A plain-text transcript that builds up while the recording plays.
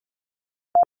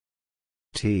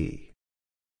T.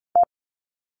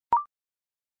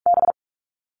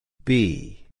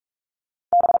 B.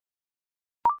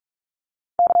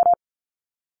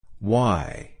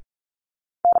 Y.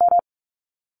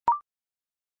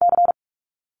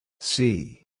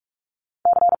 C.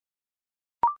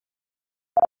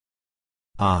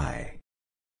 I.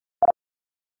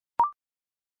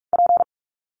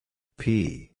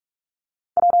 P.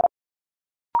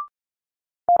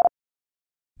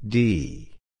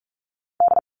 D.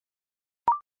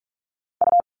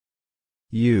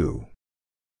 U.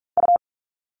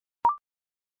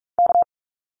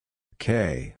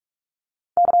 K.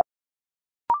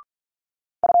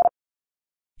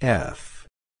 F.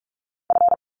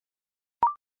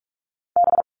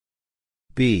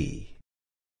 B.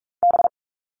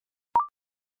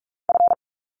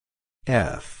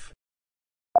 F.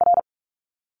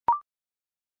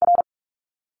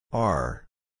 R.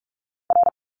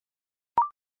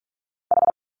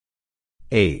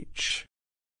 H.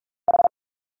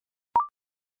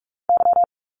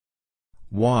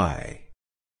 Y.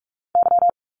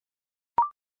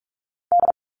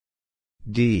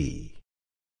 D.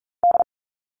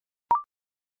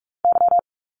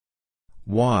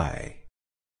 Y.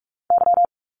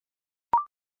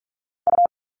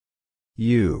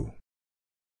 U.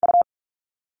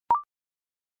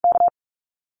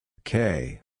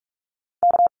 K.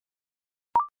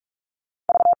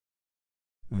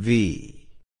 V.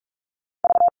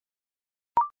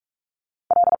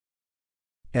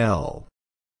 L.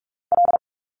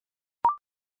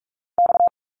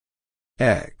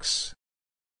 X.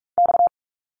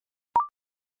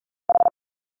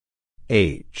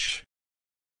 H.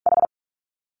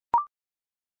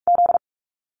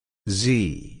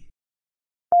 Z.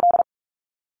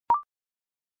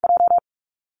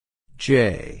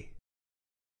 J.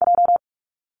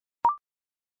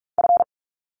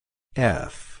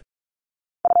 F.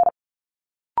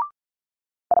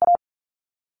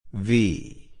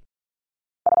 V.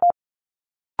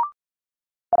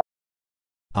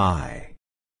 I.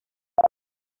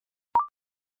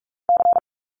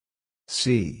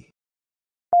 C.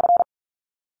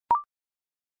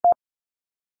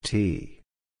 T.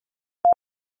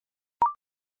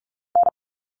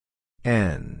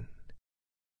 N.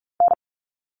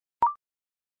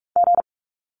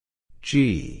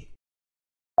 G.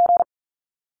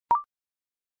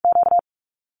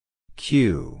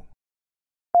 Q.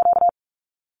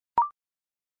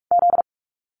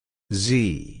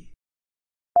 Z.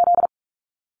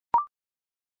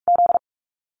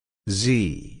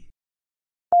 Z.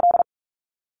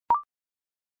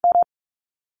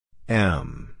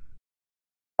 M.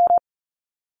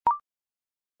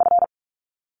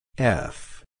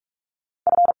 F.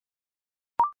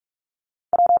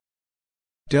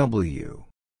 W.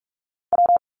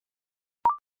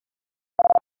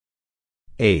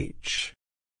 H.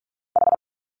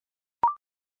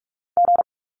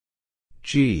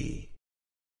 G.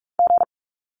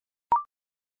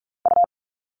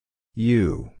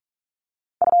 U.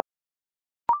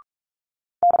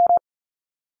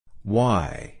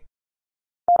 Y.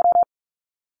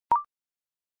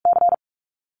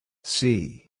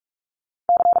 C.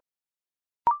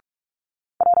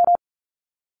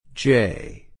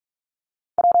 J.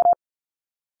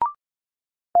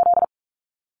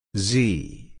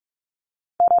 Z.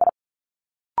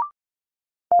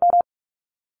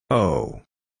 O.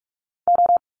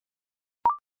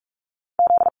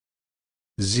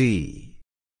 Z.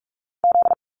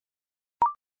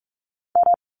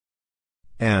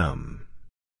 M.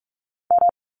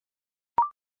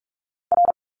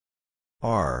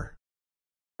 R.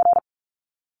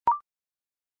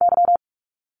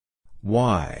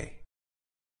 Y.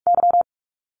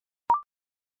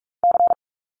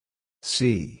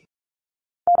 C.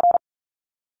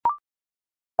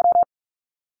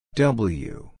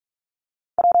 W.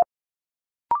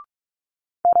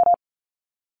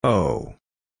 O.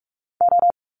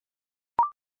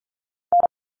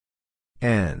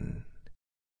 N.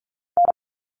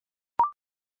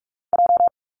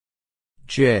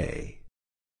 J.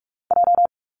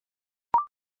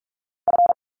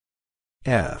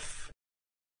 F.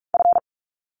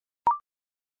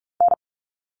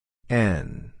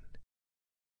 N.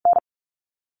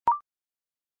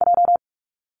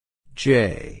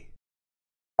 J.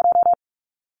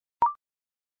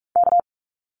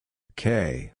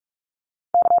 K.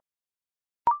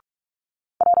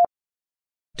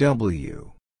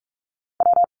 W.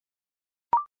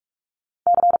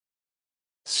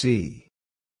 C.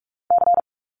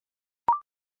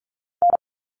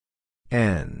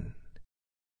 N.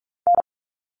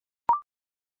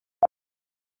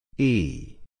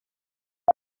 E.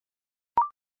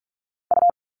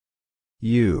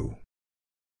 U.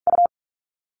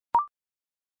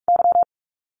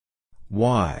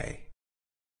 Y.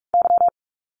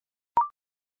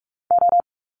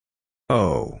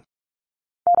 O.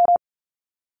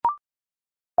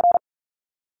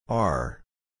 R.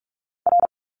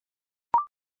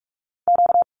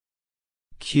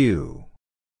 Q.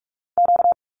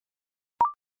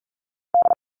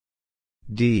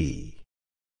 D.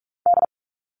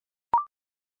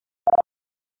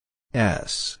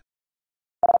 S.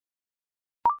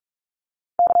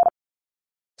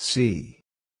 C.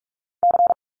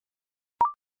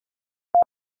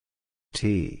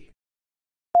 T.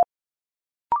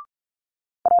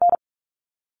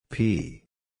 P.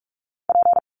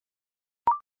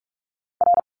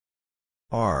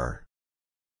 R.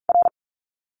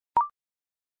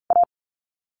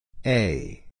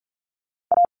 A.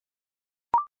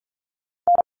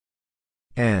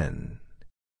 N.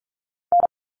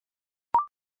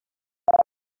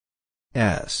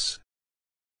 S.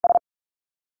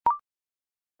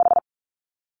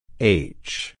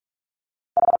 H.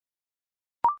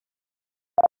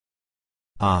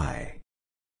 I.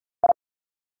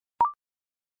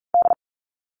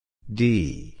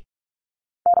 D.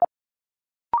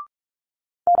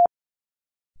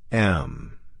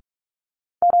 M.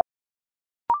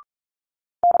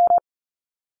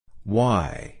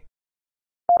 Y.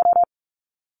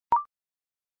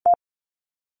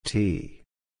 T.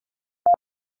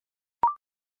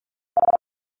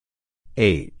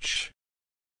 H.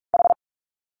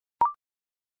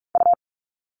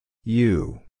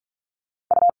 U.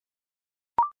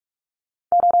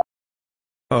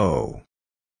 O.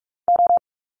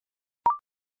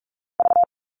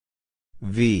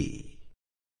 V.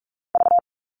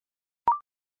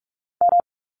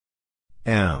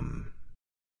 M.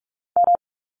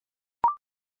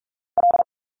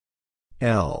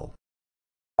 L.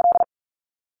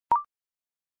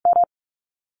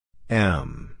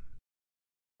 M.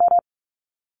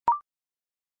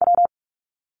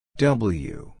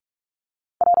 W.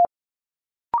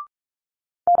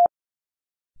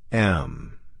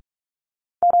 M.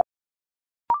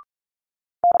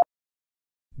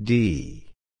 D.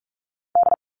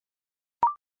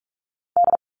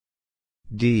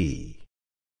 D.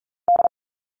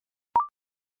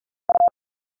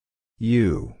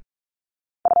 U.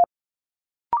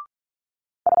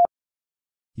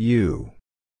 U.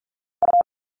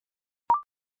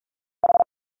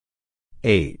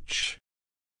 H.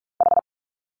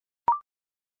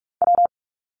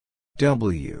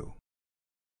 W.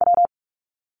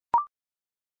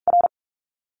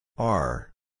 R.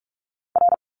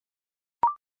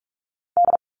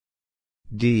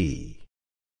 D.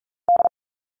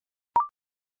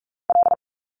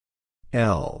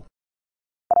 L.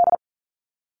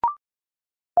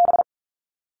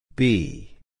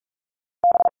 B.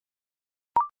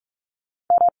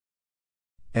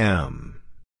 M.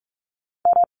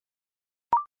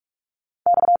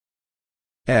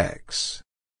 X.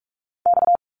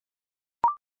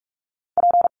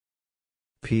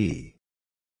 P.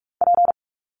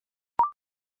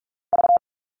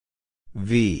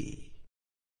 V.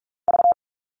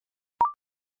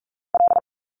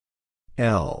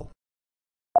 L.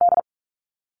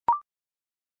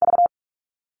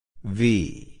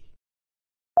 V.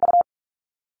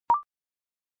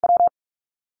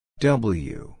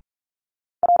 W.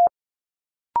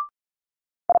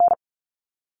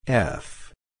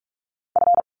 F.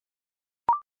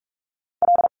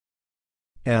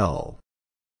 L.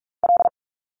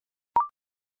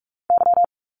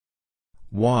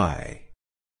 Y.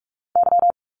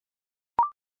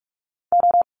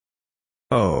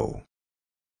 O.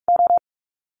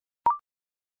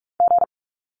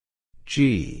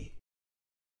 G.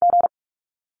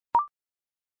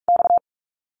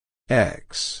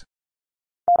 X.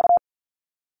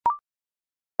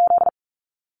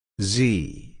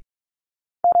 Z.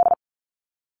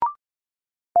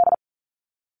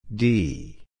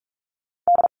 D.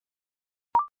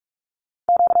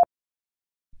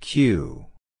 Q.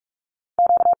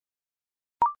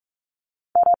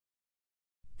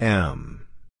 M.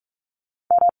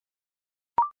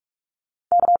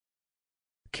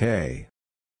 K.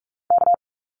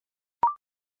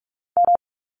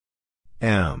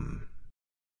 M.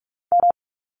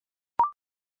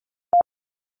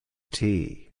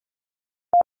 T.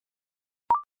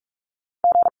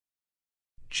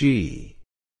 G.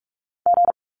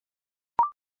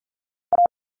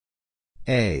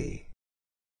 A.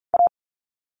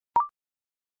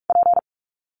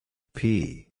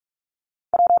 P.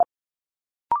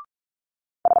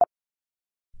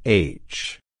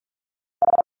 H.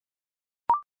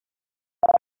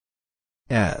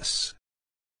 S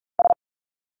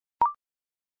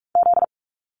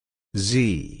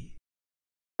Z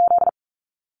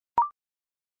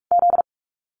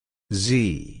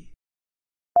Z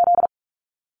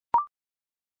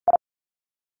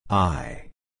I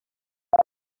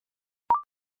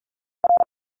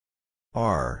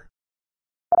R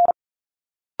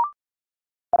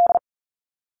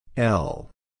L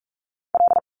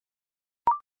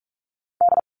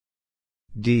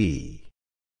D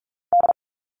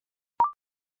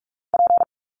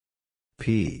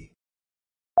P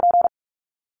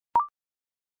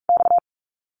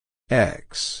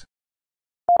X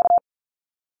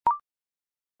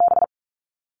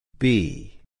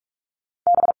B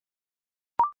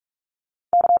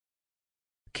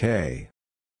K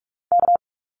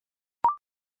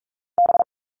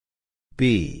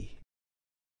B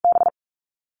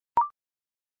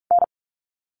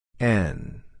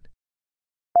N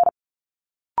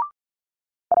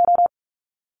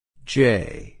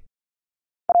J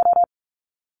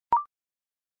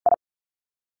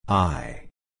I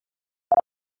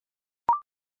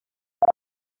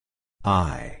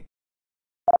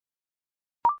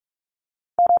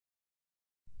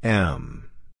M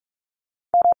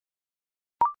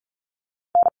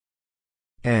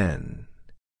N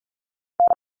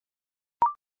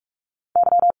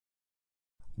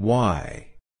Y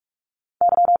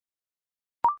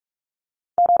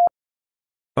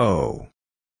O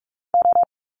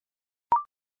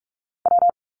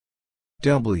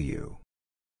W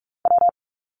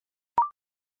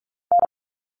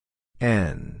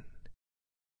N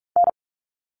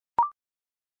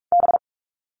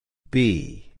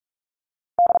B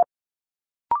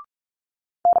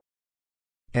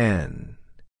N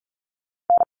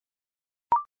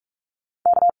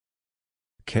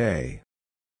K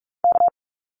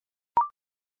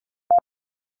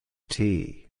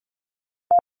T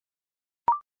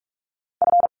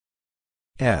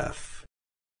F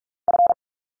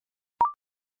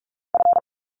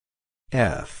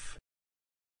F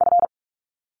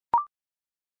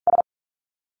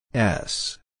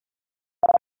S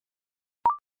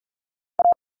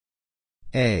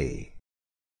A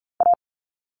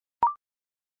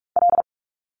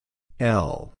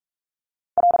L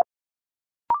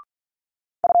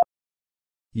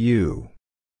U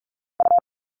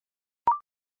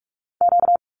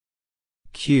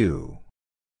Q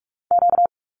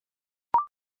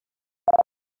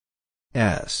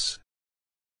S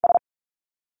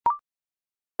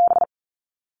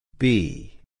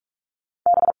B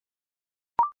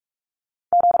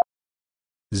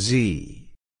Z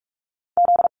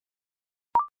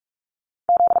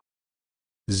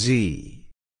Z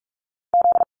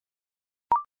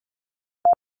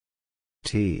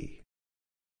T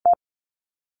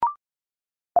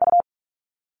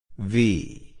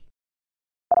V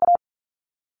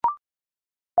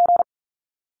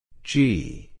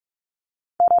G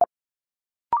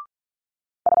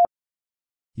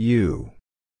U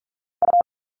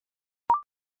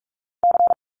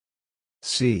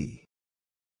C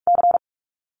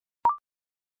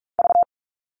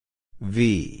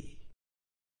V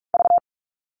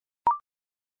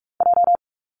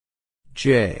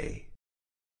J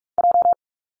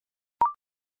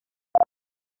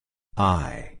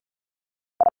I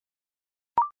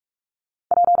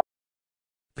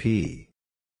P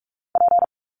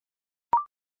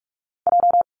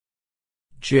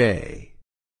J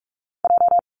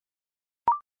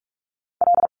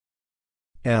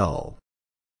L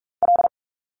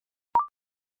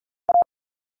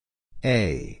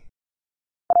A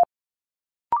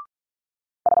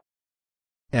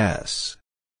S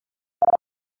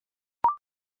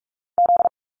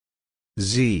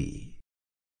Z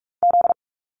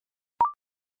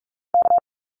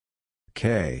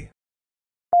K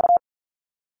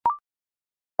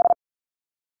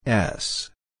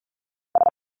S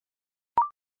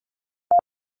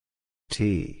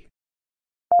T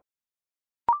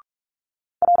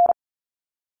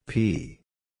P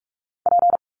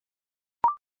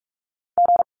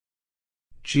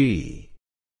G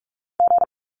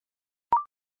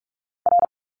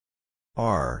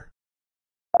R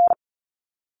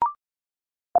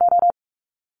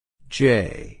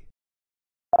J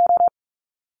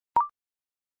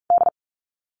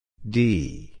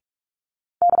D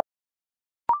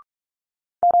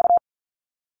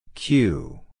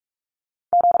Q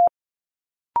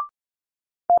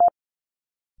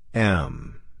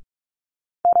M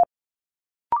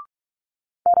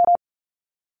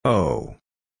O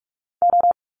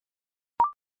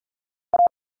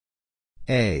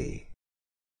A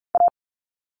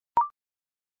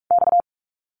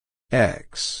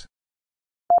X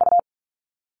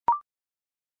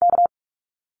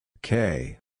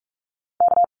K.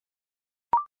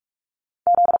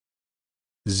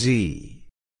 Z.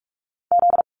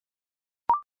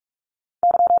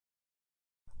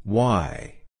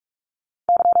 Y.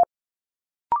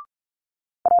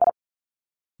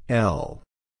 L.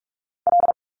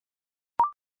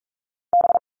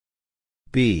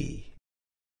 B.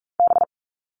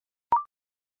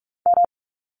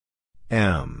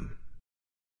 M.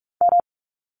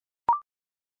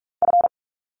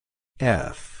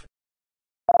 F.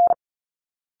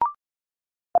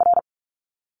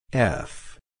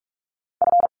 F.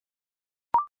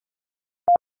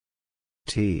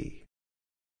 T.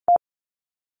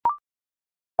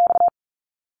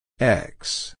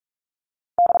 X.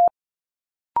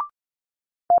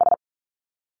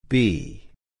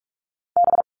 B.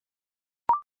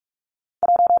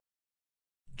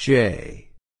 J.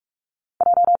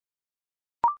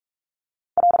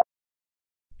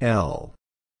 L.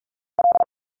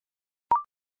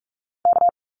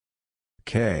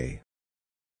 K.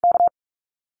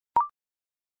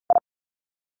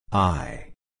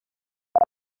 I.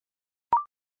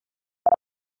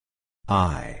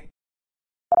 I.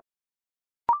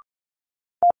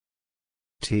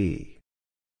 T.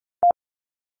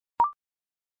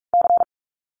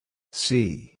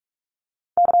 C.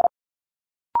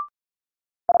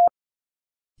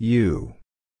 U.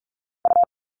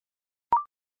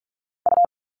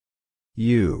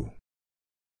 U.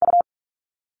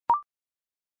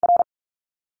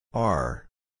 R.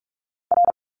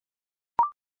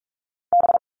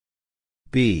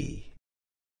 B.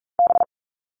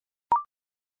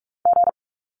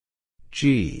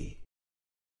 G.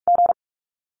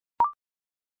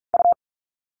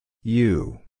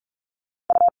 U.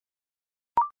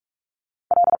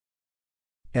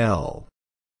 L.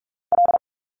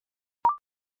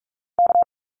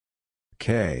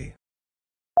 K.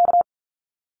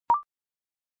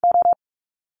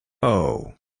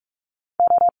 O.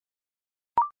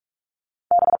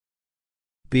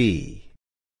 B.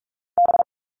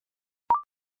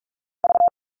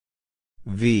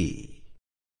 V.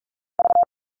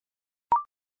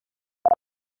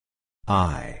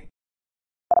 I.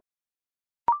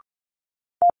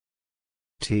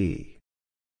 T.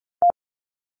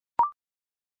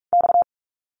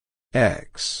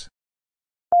 X.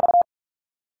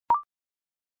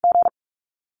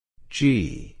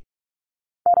 G.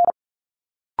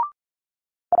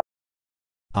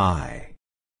 I.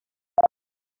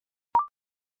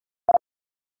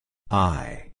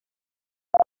 I.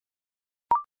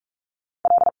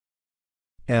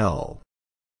 L.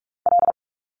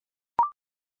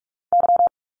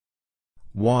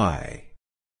 Y.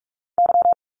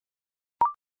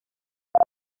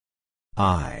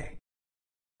 I.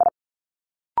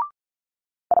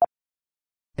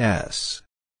 S.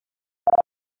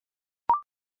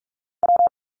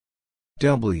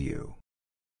 W.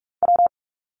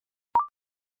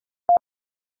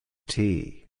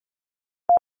 T.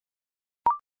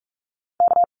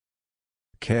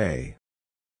 K.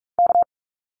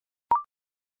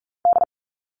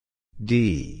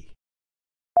 D.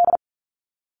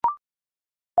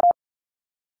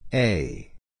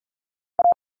 A.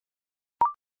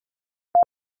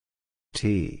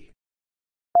 T.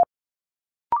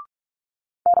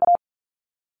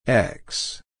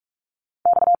 X.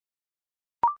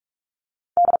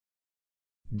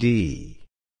 D.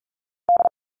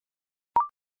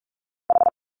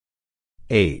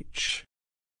 H.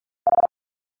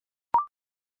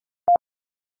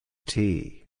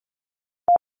 T.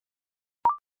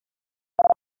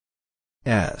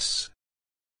 S.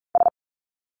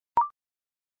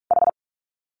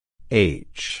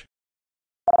 H.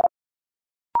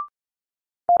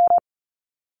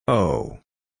 O.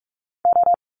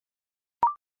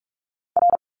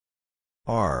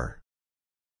 R.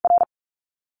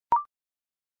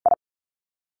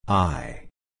 I.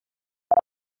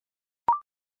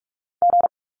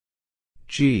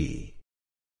 G.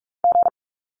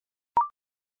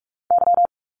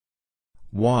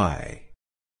 Y.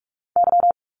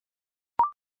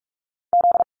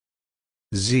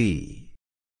 Z.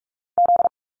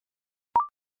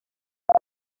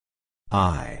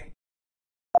 I.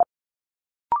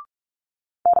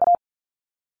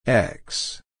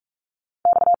 X.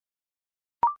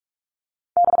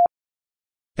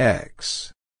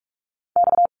 X.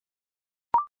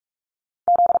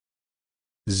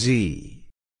 Z.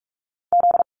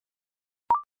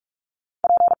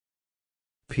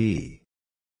 P.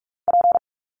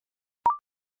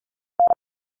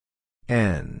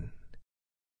 N.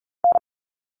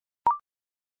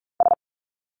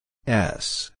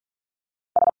 S.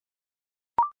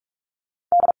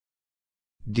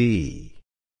 D.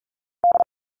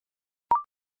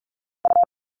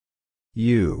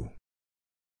 U.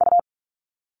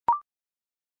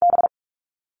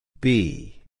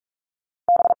 B.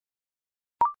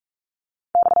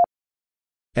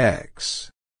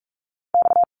 X.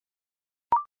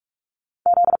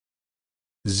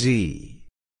 Z.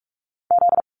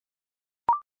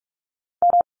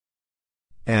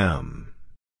 M.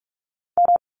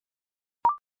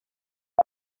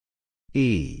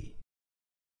 E.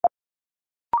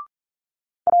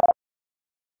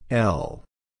 L.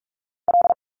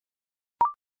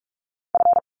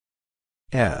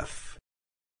 F.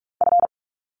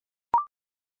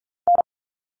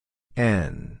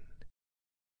 N.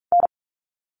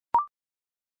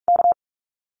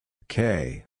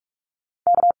 K.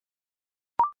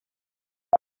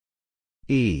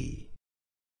 E.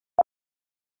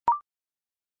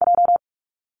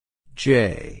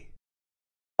 J.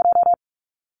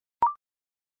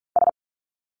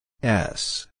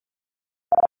 S.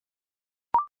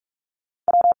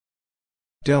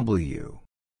 W.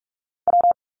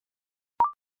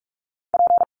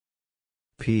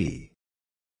 P.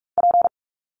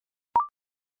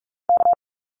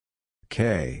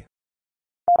 K.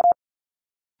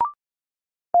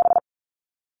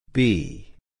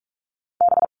 B.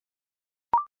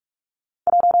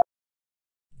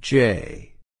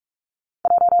 J.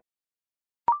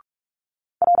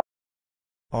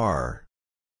 R.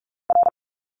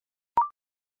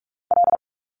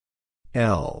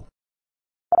 L.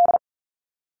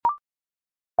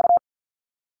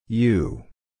 U.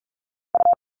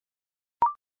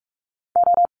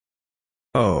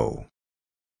 O.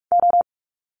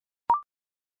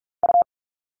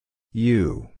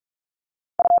 U.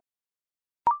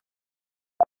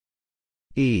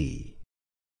 E.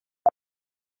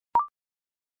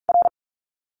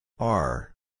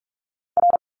 R.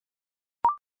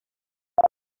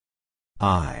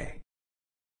 I.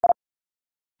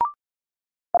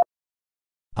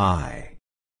 I.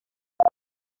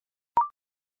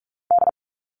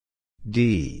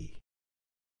 D.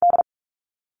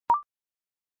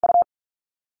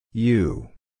 U.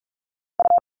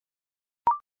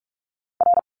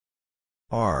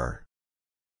 R.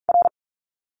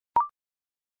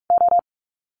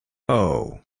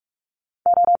 O.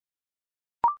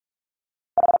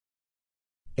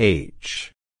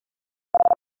 H.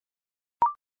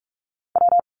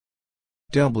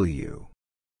 W.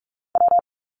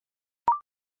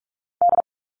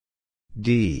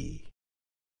 D.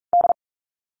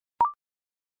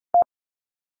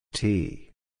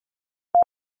 T.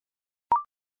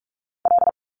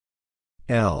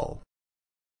 L.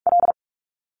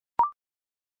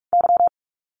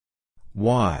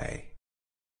 Y.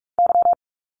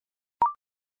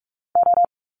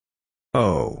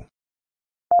 O.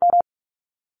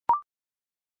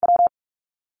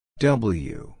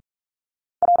 W.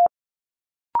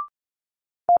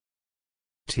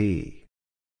 T.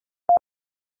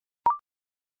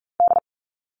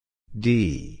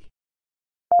 D.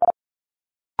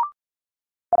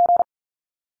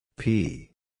 P.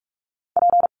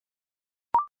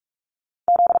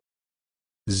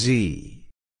 Z.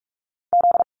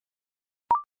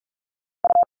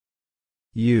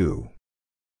 U.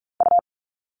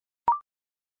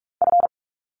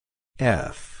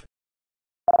 F.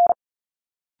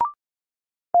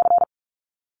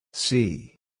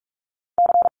 C.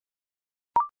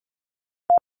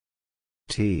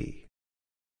 T.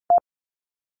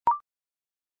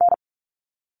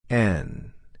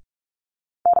 N.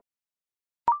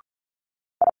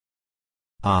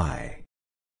 I.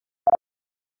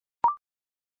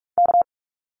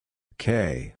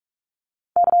 K.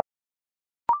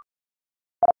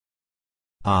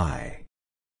 I.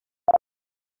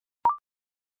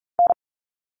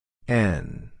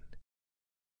 N.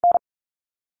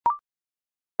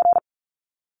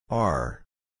 R.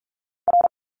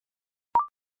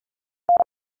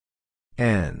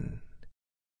 N.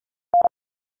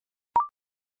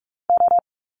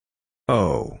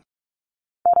 O.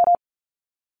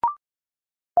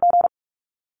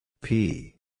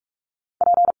 P.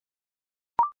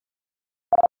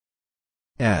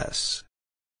 S.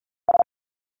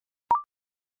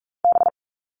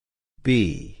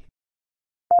 B.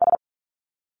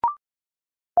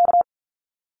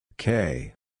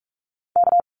 K.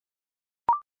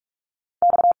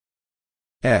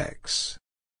 X.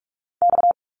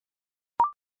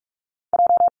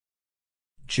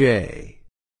 J.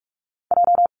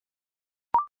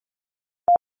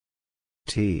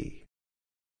 T.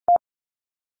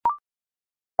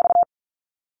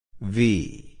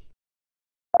 V.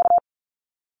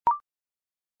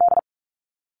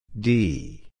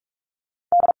 D.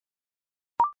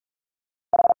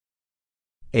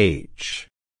 H.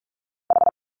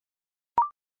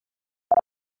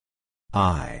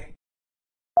 I.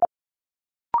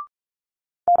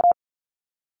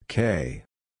 K.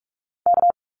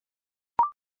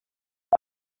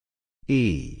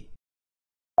 E.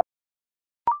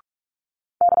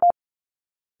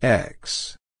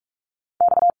 X.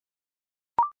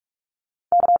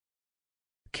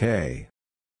 K.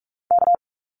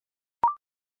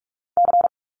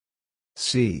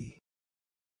 C.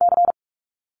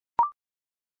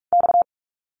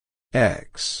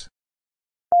 X.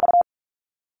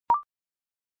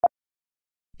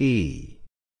 E.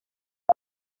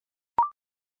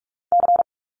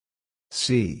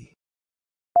 C.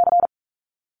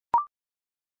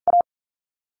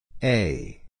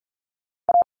 A.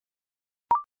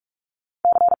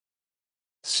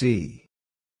 C.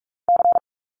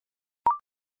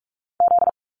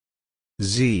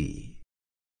 Z.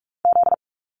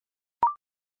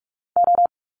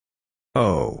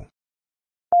 O.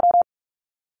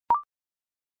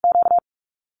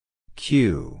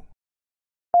 Q.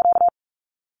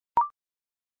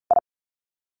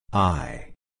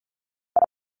 I.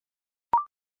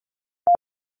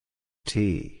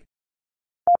 T.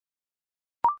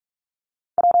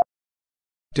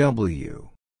 W.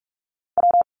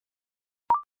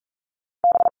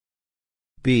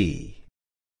 B.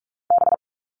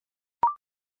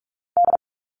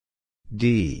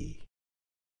 D.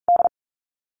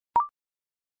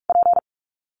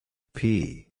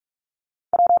 P.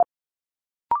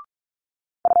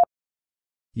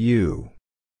 U.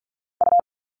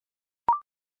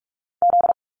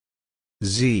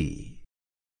 Z.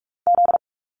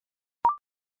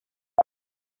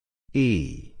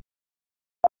 E.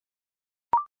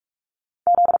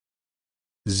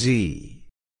 Z.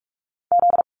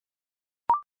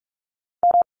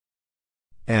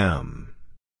 M.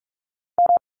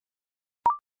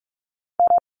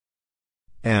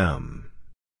 M.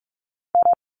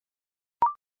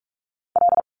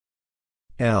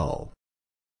 L.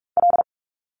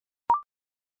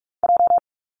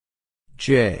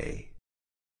 J.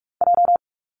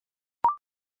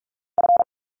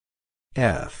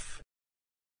 F.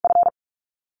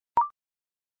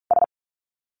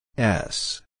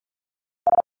 S.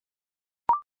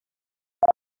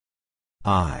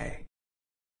 I.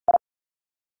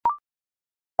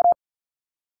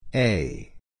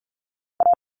 A.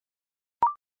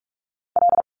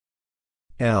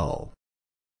 L.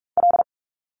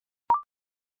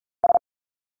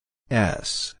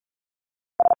 S.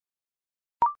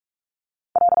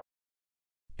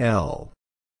 L.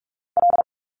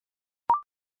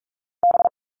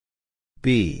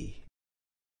 B.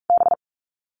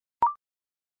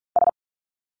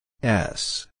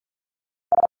 S.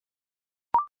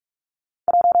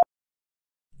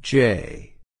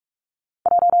 J.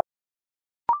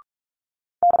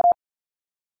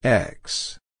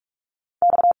 X.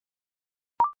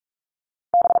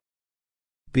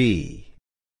 B.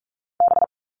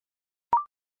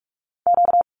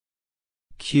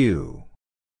 Q.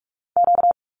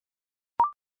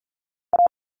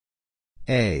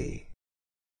 A.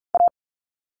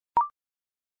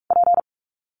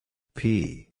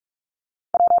 P.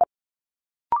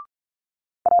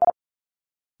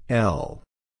 L.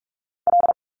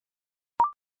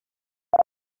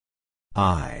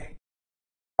 I.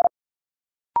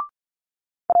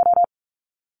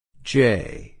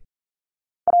 J.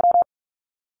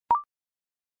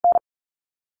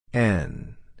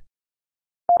 N.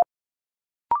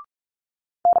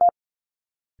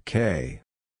 K.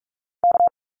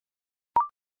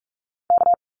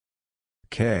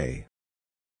 K.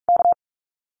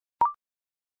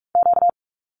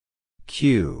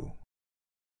 Q.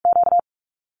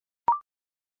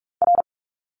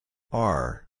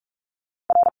 R.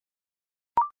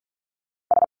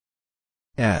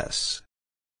 S.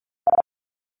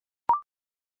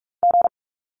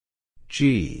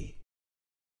 G.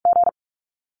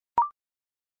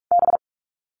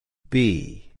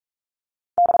 B.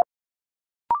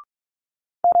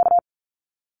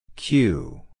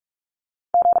 Q.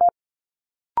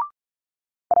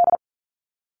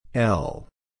 L.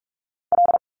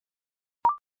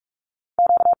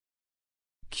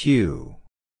 Q.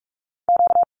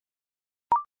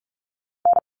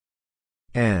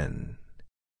 N.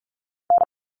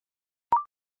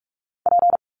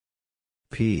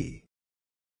 P.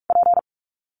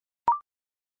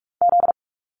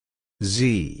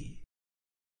 Z.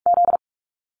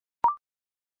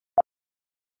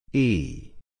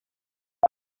 E.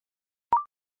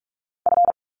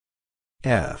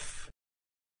 F.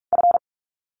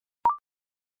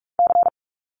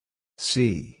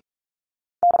 C.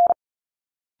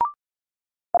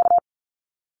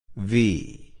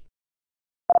 V.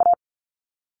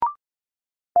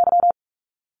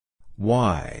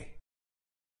 Y.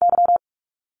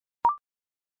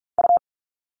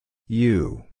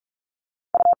 U.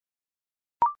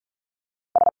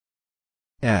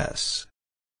 S.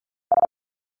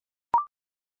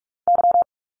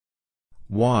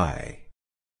 Y.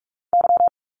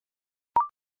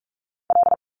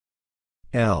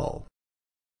 L.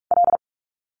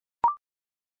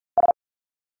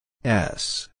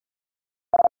 S.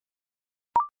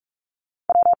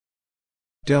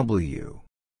 W.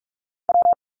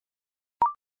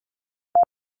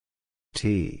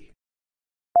 T.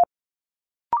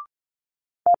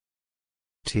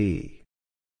 T.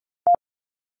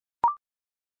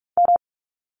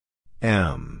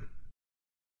 M.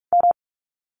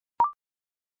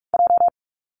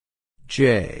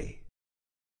 J.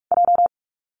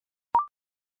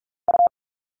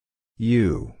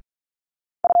 U.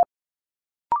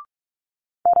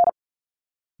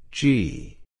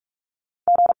 G.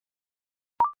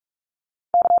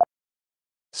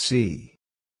 C.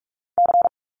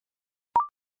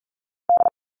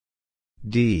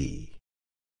 D.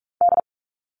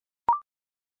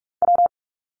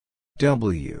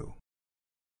 W.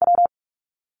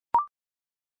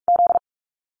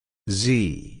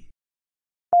 Z.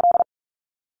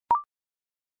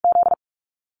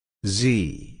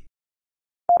 Z.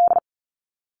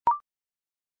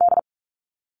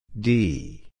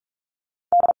 D.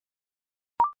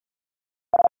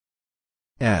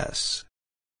 S.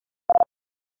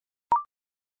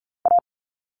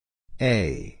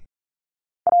 A.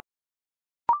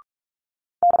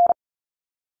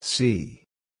 C.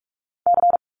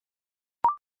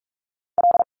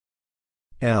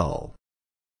 L.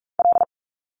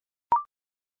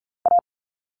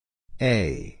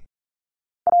 A.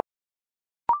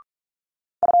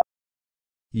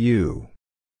 U.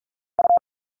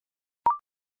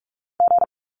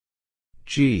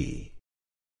 G.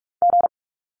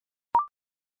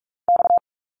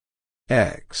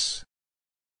 X.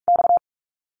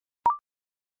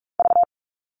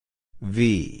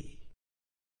 V.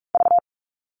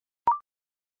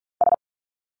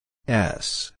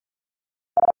 S.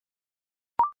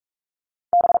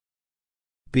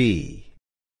 B.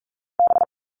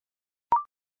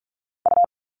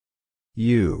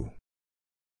 U.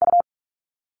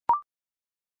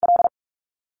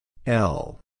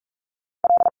 L.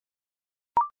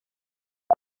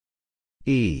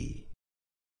 E.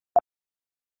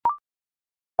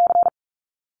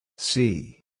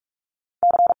 C.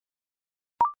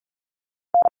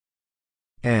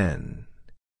 N.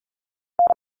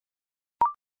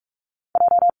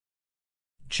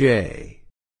 J.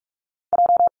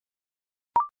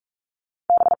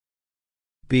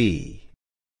 B.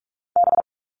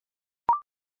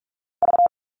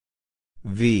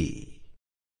 V.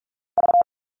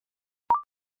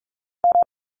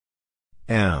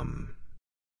 M.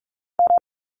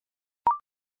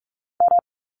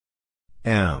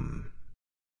 M.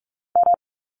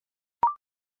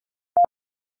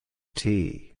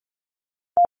 T.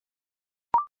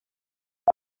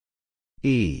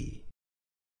 E.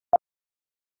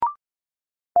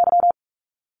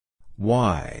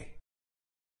 Y.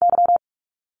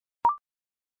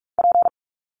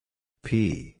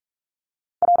 P.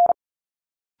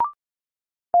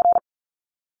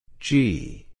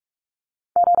 G.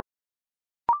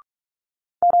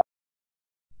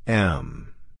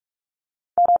 M.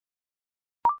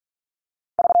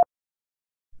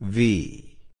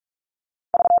 V.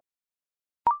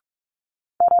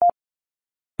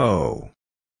 O.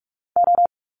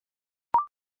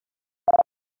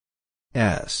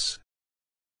 S.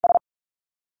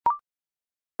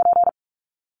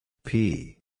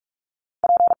 P.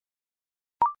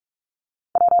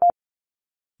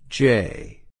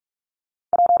 J.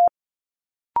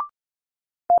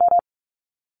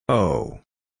 O.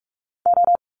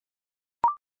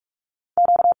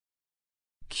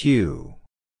 Q.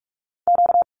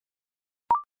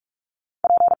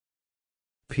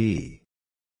 P.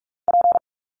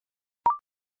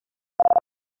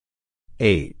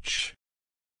 H.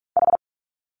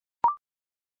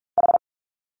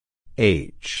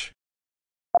 H.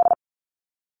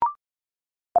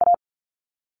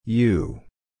 U.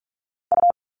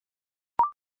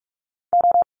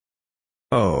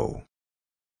 O.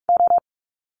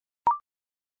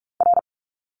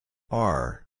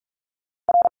 R.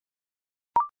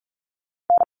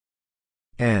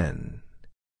 N.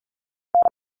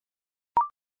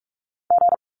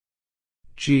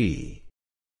 G.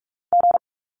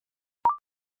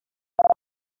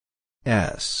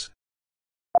 S.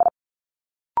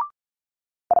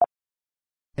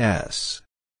 S.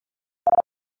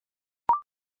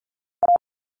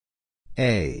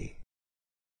 A.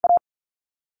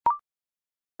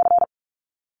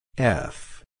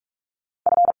 F.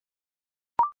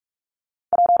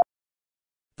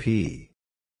 P.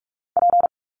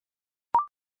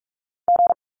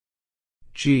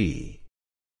 G.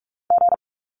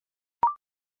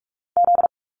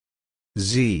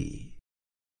 Z.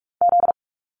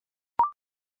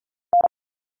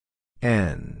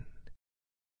 N.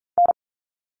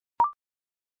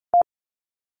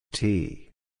 T.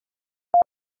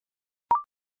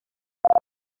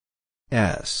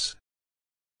 S.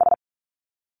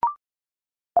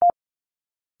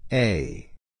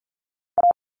 A.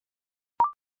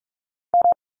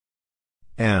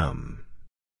 M.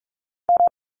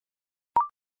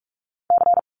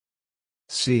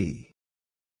 C.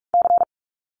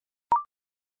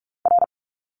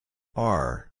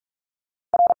 R.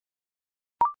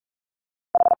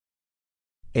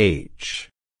 H.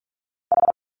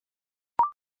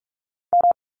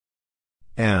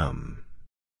 M.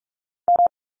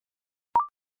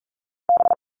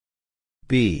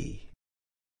 B.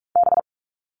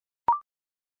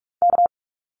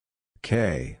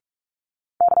 K.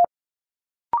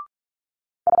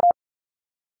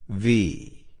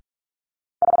 V.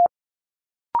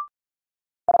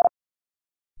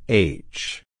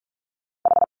 H.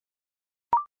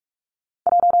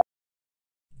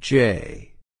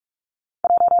 J.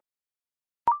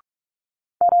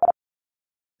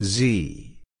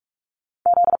 Z.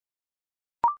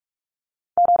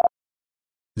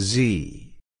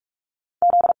 Z.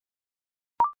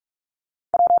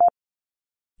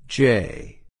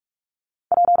 J.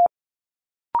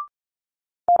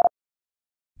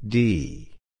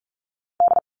 D.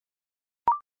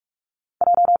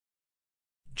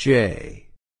 J.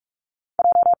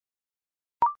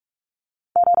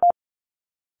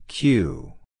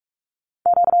 Q.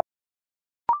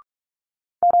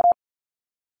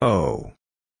 O.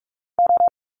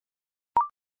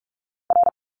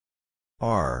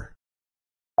 R.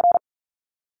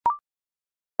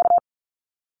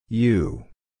 U.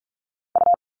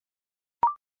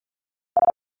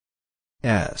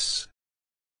 S.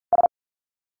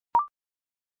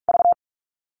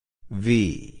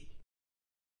 V.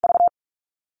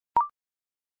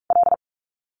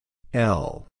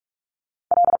 L.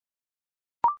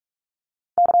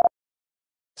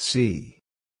 C.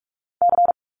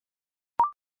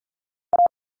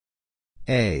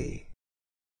 A.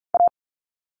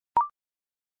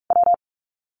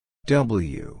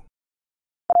 W.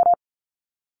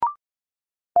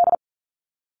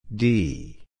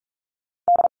 D.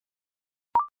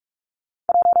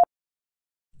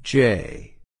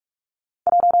 J.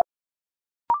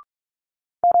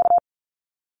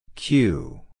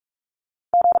 Q.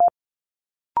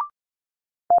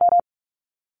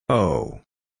 O.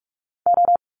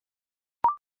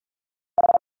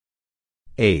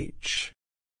 H.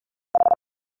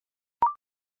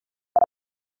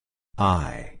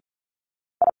 I.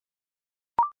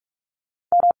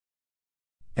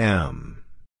 M.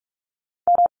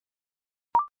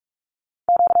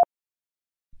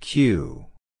 Q.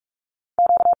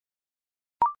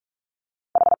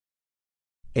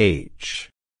 H.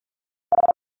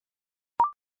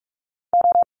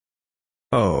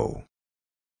 O.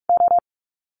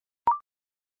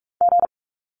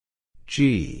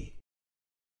 G.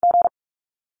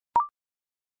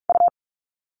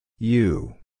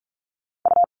 U.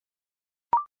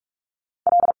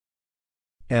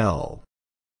 L.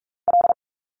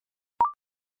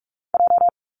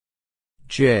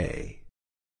 J.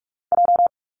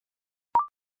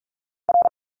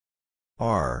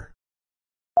 R.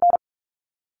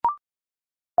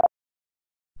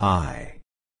 I.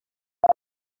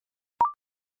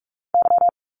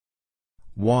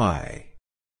 Y.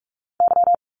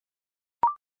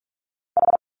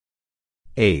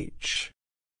 H.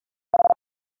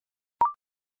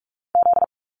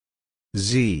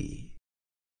 Z.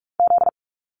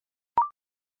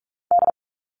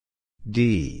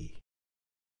 D.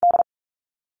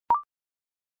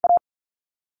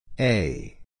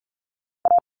 A.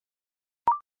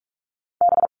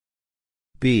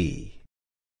 B.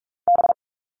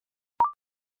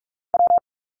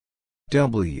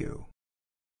 W.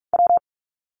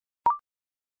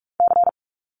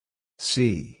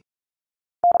 C.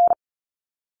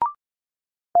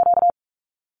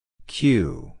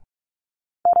 Q.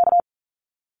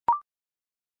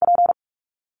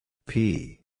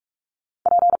 P.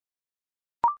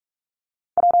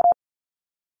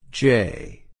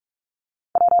 J.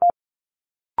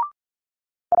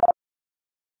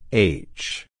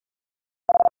 H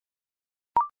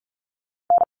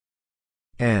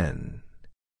N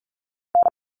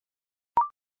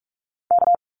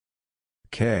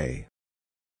K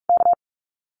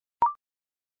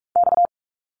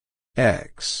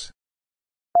X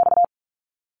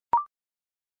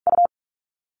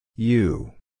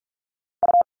U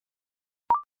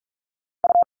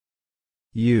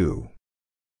U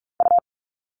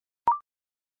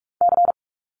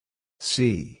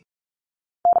C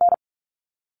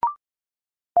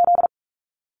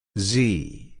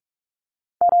Z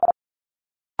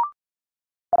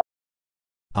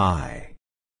I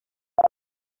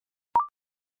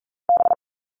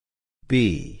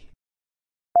B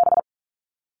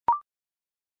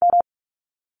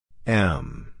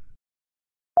M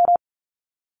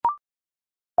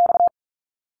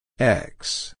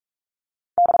X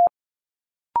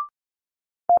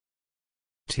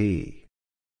T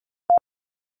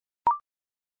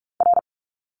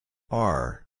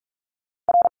R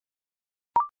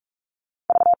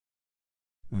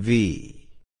V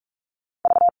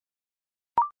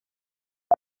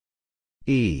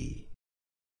E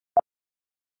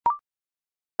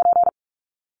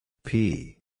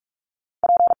P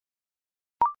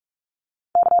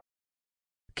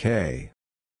K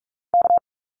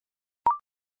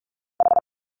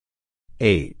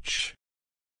H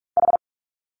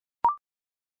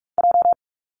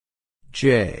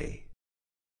J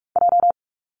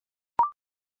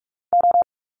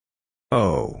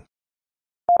O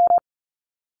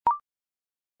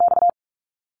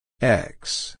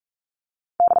X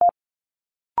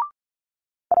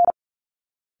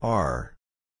R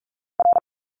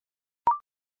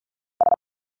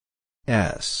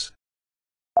S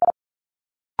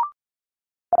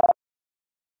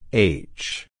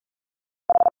H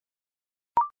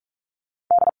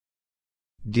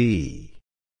D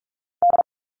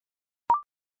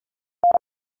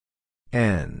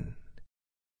N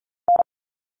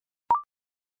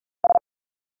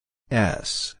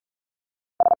S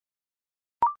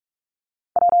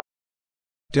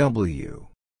W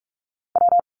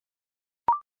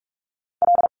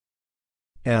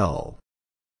L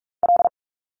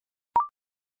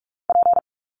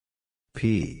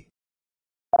P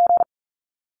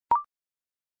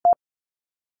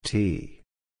T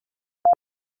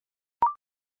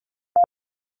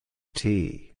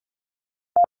T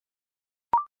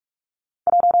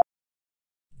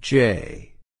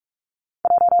J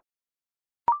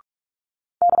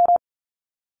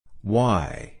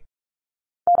Y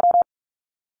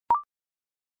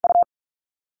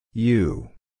U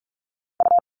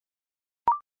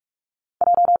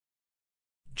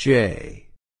J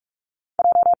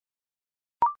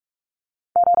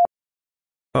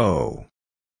O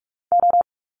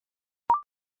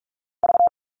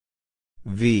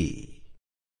V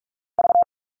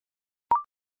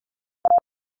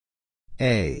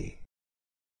A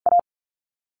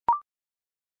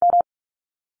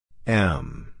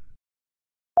M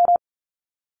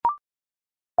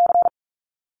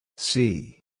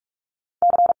C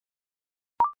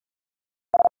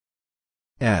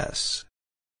S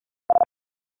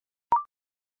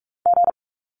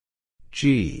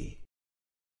G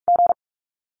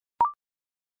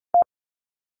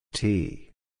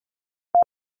T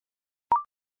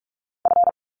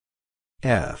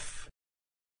F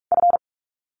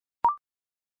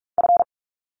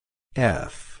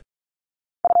F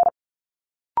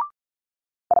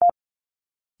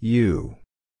U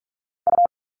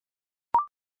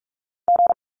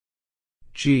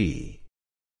G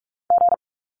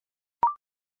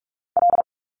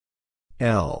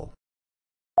L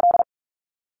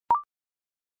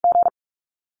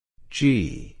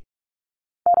G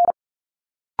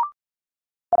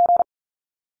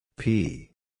P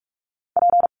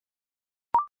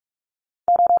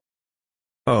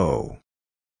O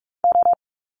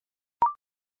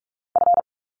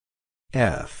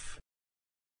F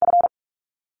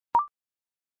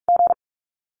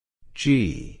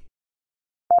G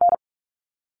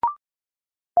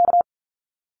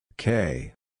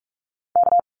K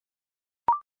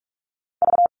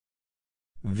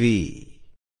V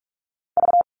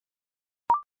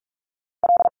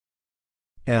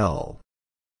L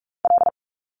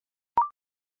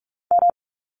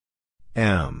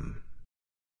M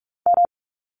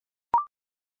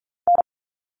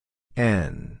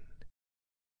N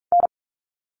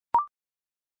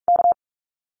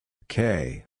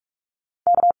K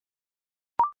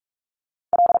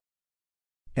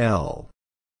L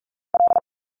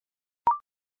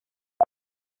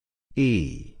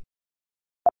E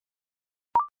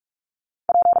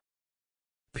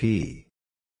P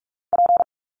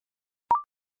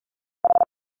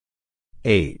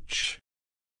H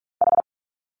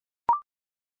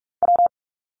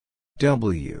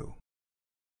W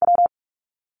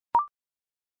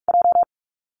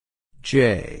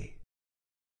J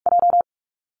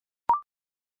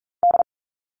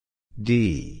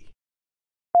D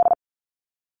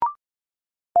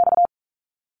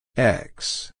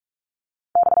X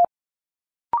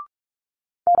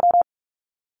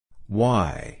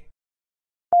Y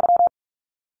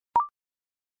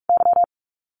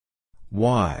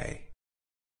Y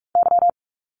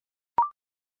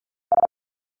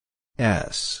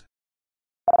S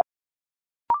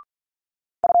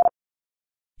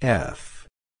F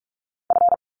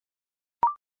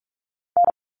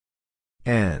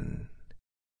N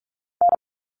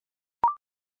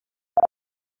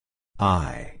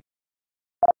I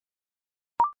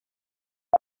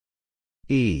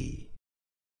E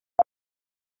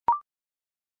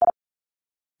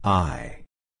I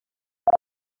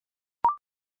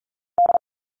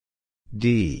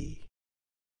D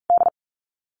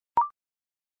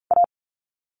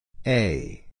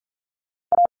A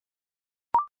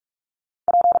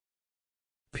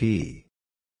P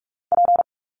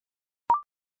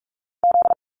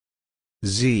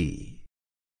Z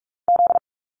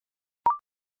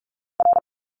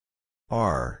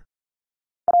R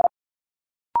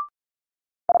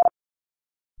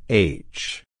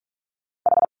H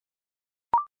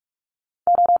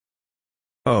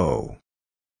O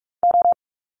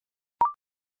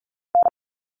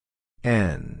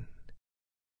N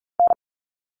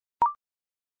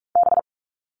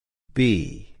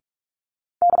B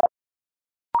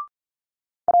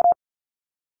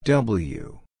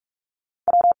W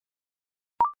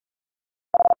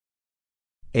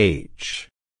H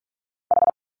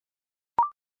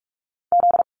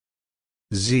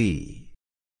Z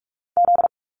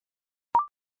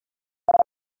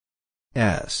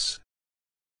S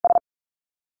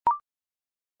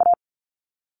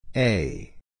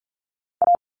A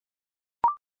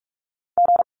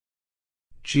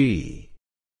G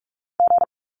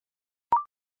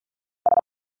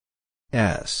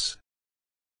S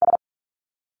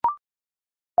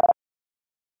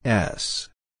S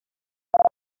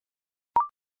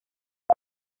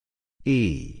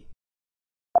E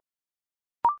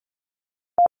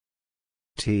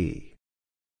T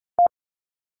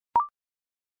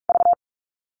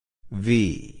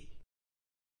V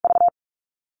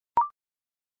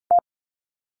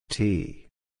T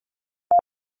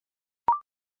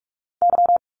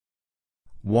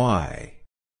Y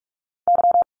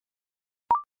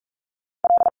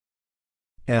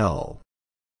L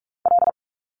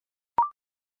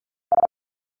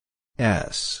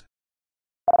S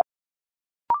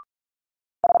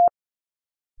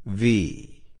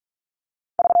V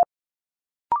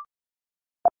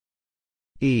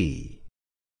E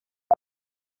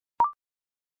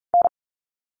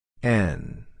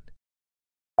N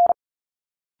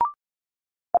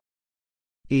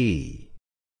E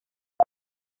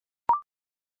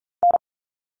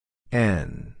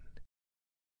N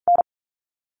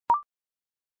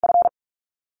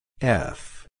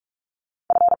F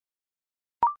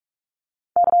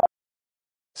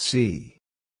C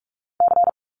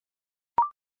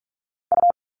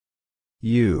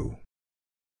U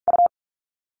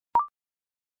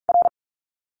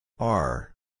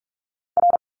R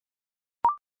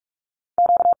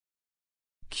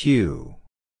Q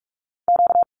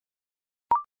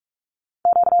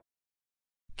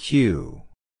Q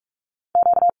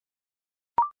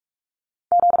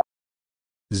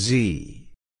Z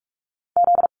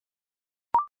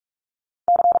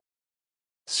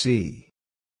C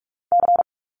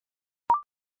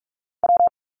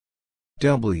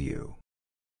W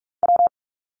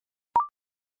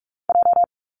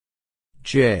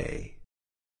J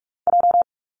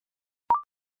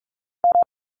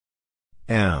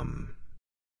M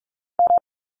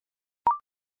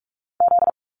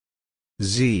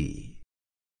Z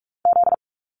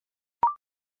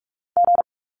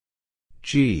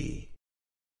G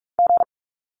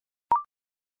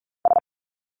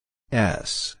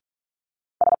S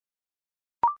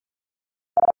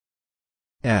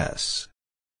S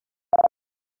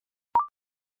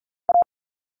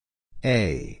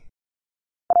A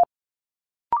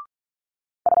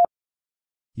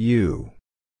U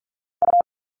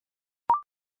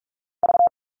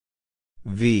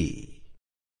V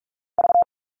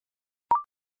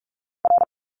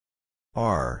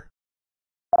R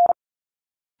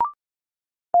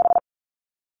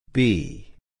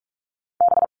B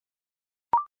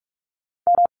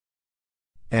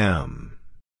M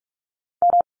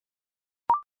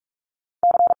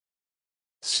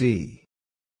C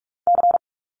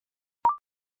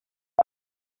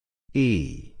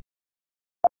E.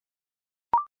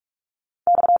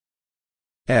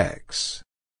 X.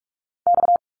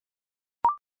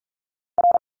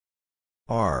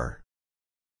 R.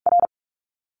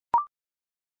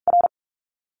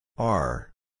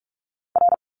 R.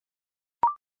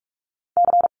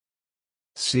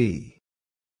 C.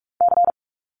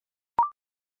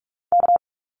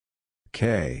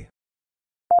 K.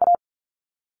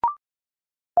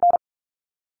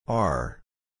 R.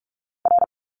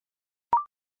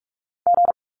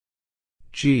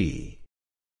 G.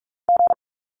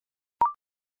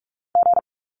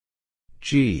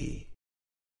 G.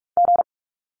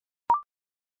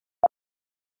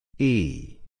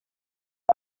 E.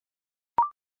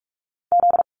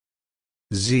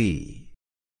 Z.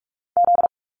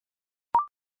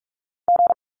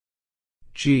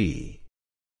 G.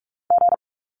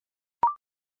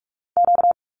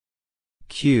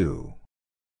 Q.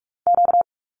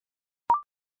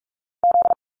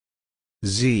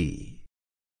 Z.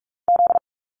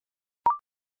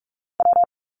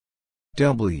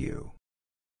 W.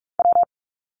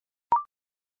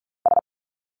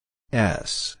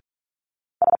 S.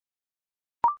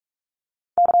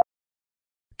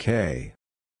 K.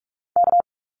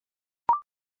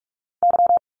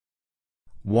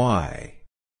 Y.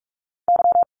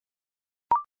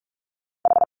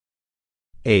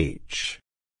 H.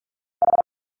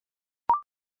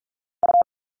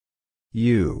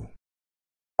 U.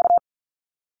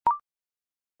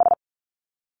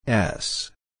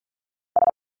 S.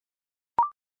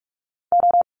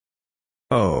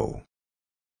 O.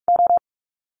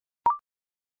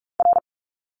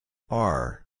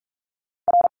 R.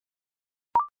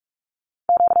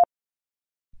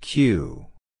 Q.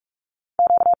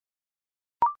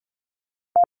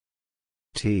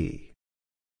 T.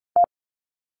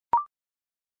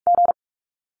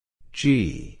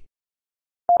 G.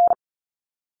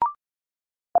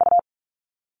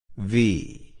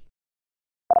 V.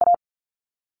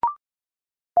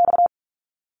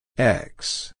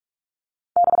 X.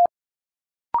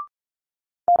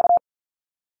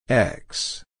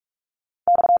 X.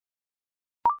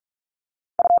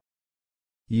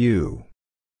 U.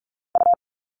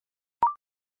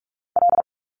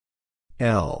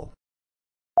 L.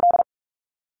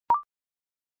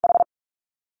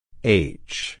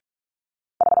 H.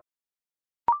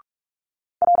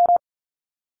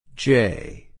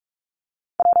 J.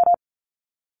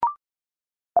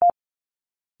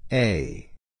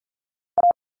 A.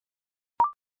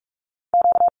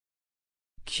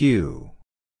 Q.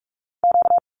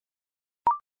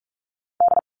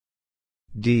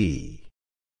 D.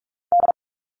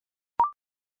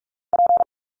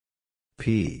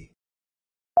 P.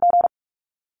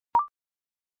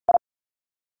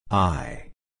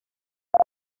 I.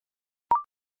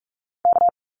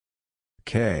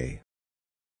 K.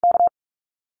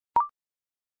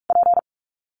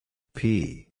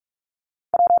 P.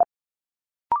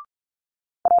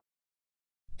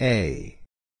 A.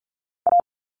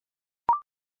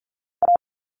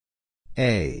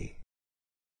 A.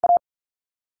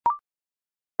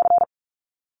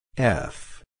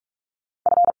 F.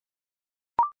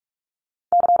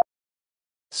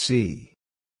 C.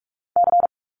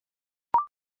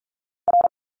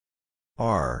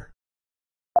 R.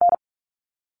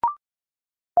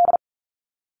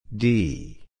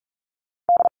 D.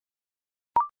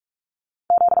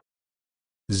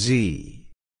 Z.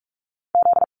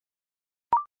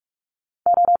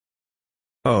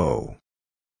 O.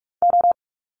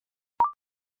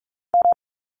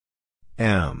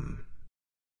 M.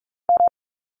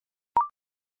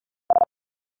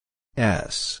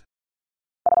 S.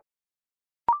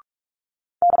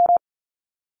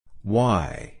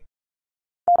 Y.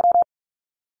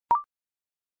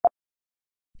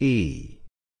 E.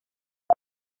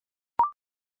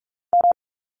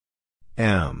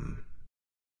 M.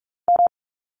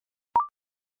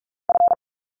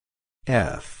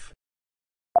 F.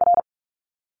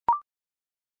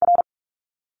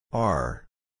 R.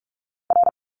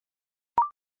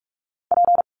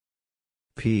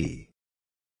 P.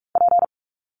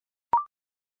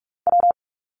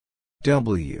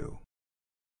 W.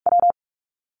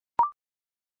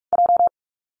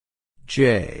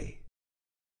 J.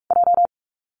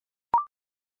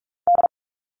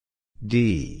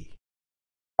 D.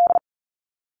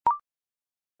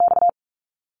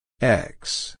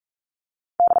 X.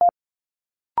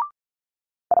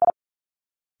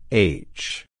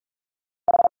 H.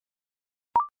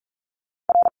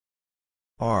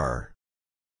 R.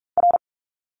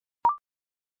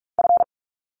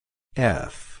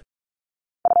 F.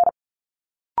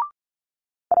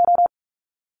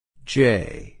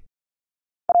 J.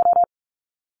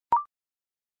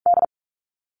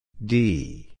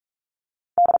 D.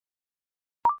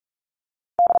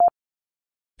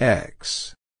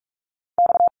 X.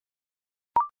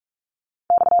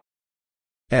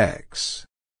 X.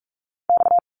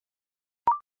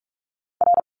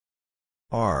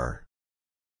 R.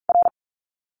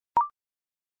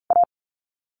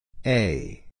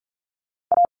 A.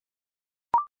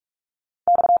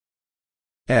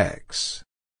 X.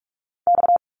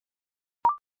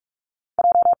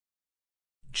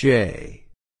 J.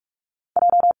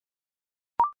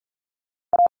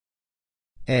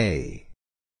 A.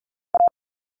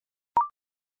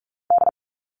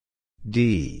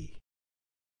 D.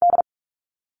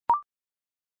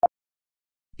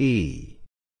 E.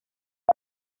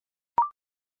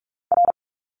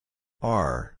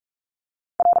 R.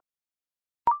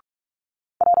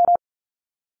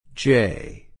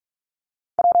 J.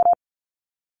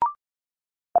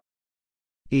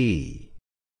 E.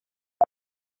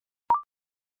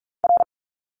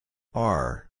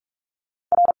 R.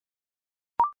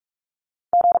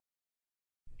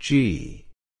 G.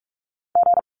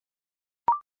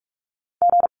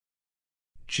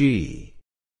 G.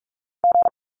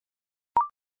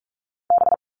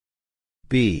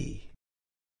 B.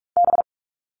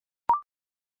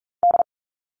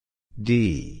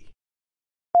 D.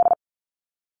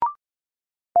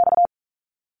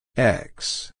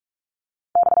 X.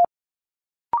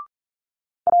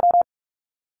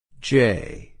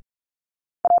 J.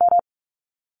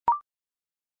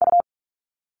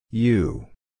 U.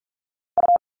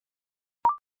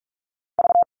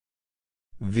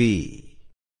 V.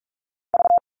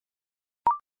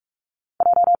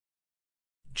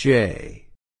 J.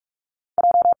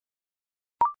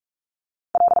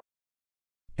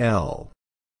 L.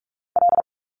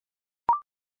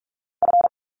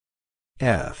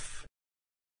 F.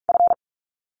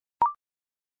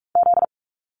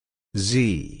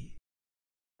 Z.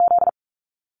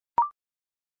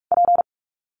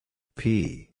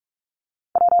 P.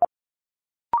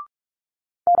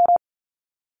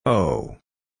 O.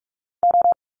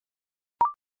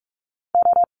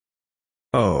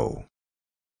 O.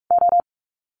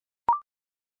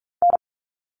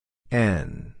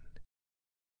 N.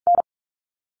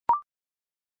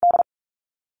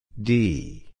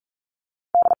 D.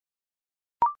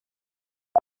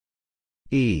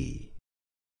 E.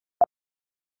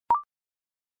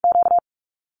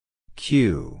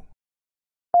 Q.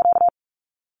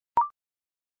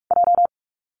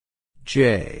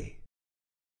 J.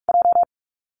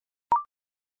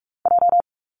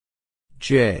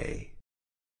 J.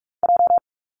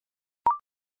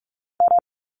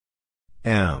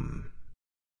 M.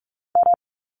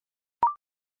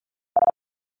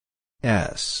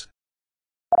 S.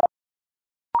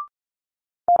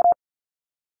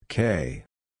 K.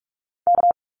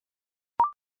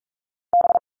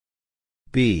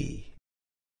 B.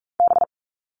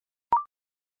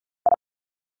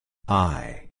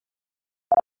 I.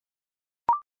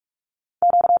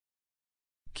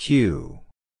 Q.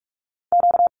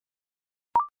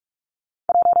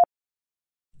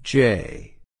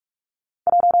 J.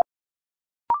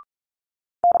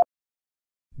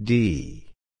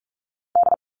 D.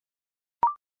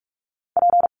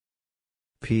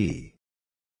 P.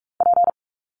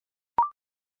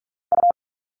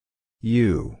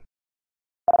 U.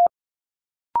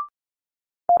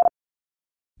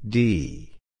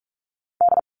 D.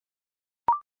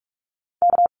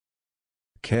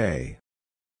 K.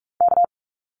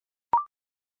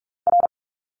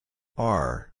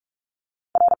 R.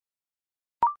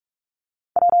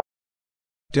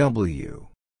 W.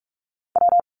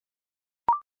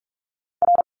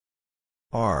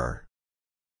 R.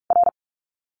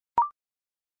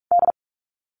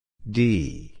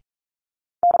 D.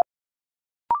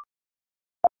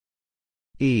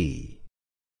 E.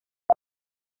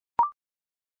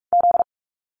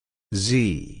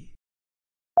 Z.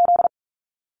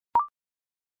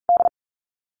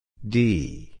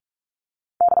 D.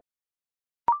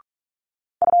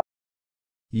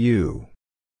 U.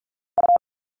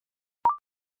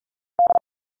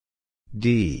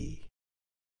 D.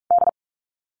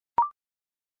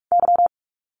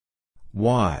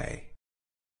 Y.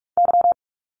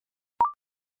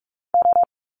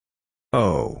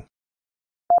 O.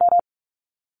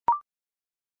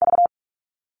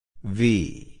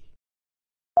 V.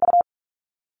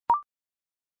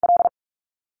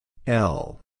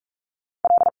 L.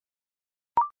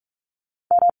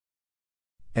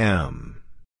 M.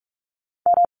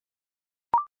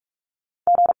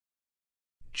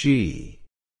 G.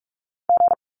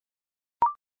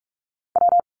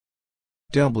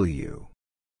 W.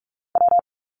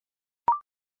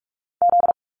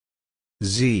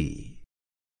 Z.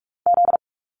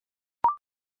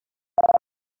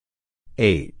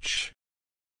 H.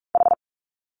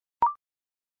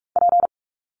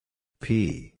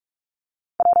 P.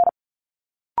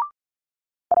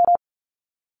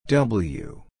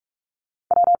 W.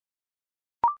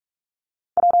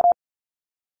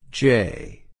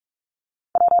 J.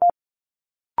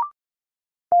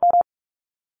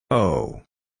 O.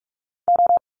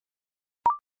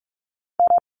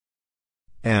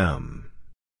 M.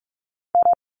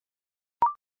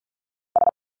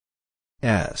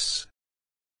 S.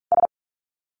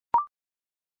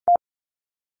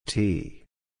 T.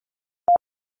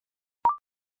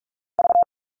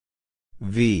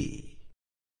 V.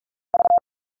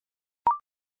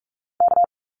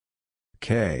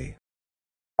 K.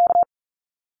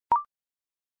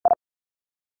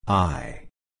 I.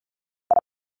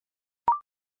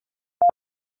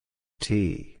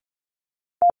 T.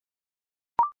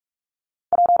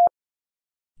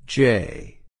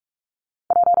 J.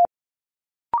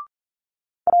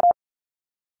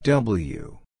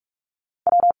 W.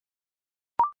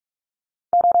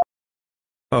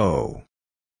 O.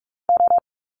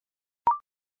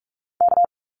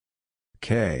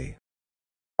 K.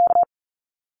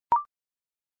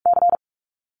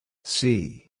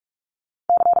 C.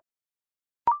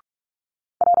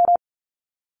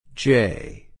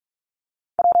 J.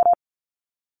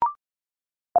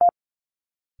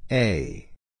 A.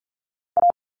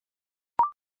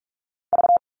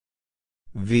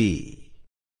 V.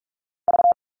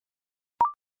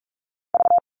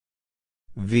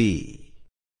 V.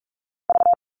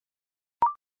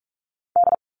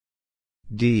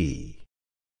 D.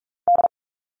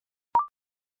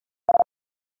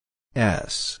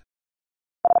 S.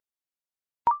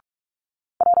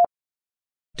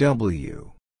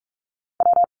 W.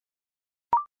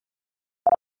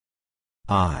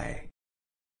 I.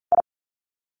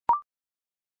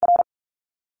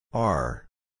 R.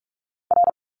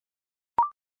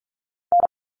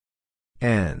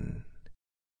 N.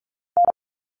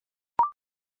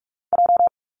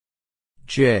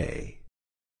 J.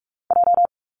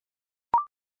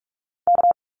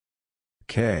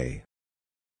 K.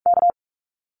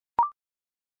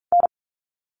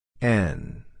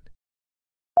 N.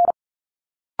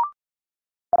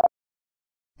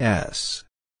 S.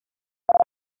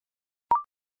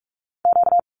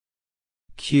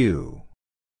 Q.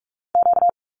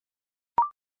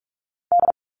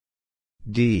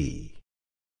 D.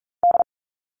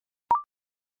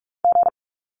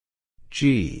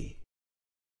 G.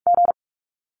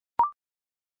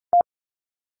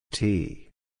 T.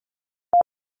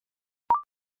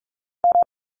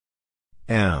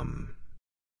 M.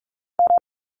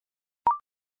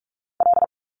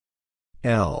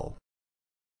 L.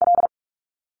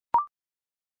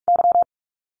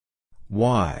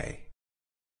 Y.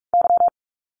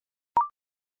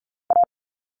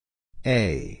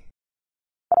 A.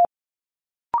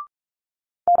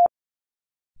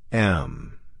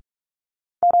 M.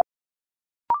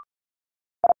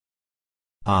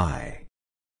 I.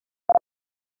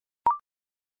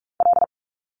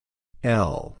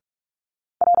 L.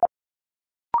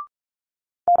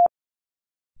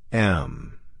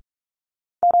 M.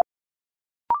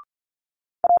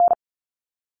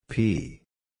 P.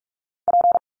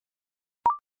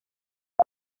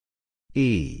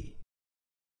 E.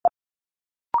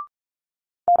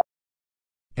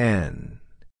 N.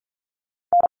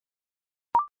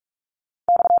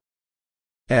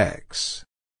 X.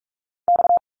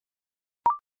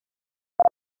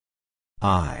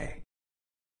 I.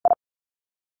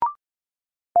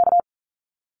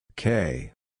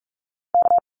 K.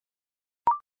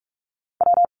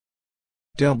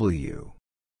 W.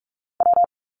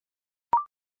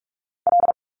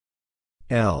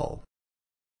 L.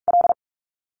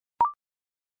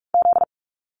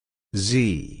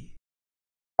 Z.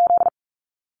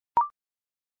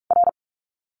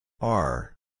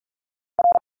 R.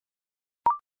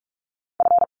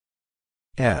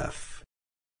 F.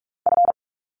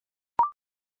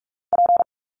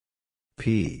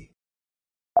 P.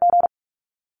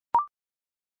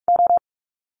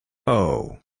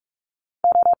 O.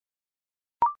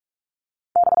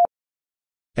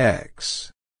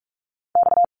 X.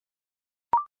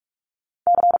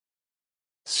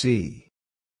 C.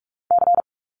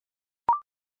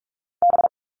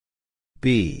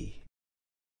 B.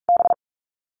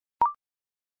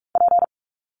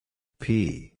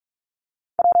 P.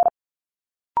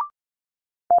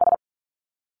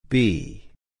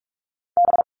 B.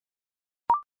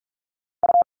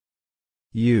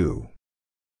 U.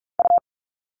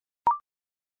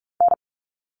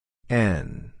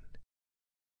 N.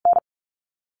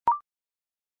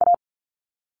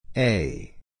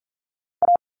 A.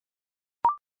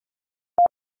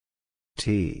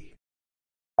 T.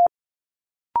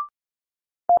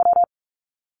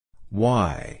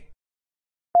 Y.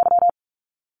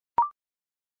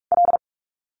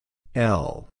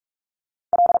 L.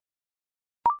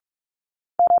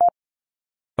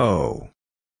 O.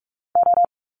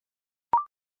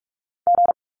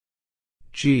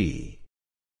 G.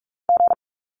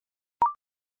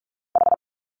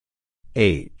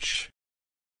 H.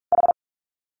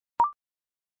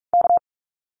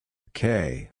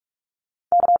 K.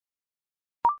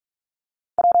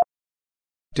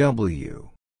 W.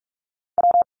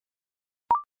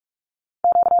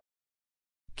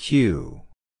 Q.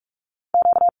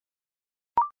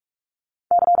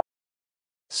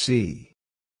 C.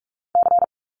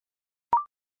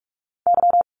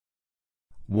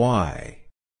 Y.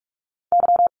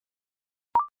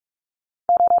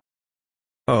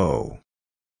 O.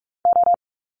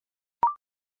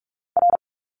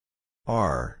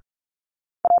 R.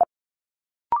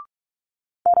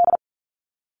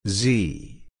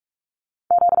 Z.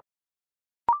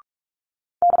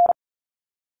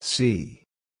 C.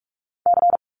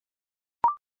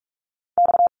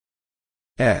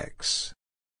 X.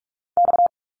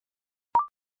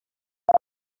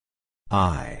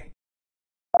 I.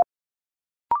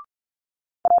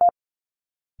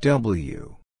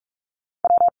 W.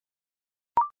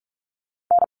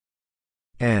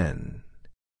 N.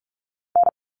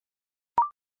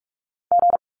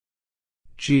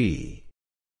 G.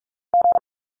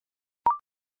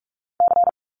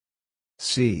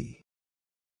 C.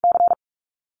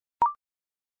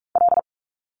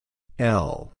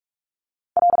 L.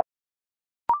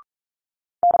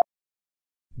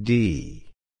 D.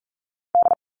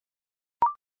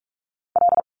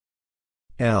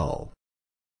 L.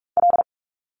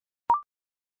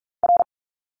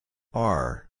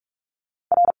 R.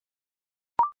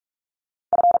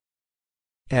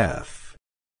 F.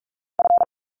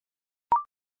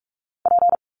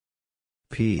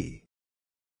 P.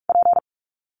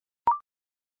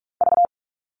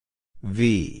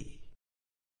 V.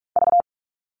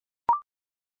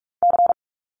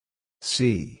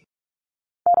 C.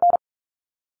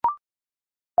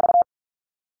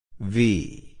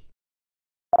 V.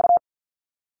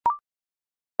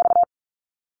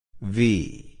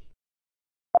 V.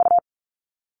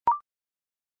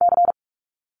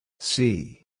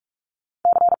 C.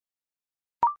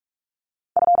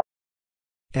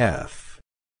 F.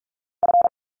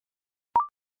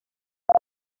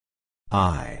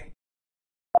 I.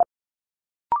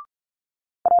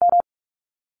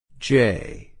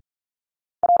 J.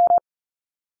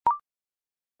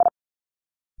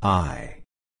 I.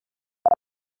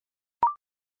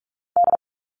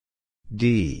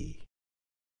 D.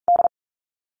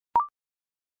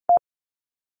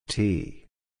 T.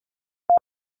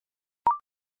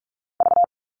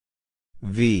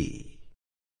 V.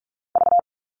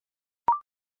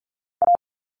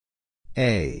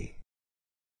 A.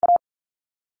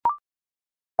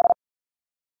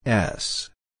 S.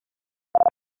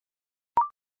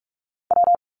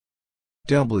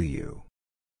 W.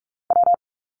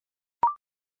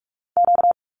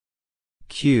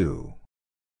 Q.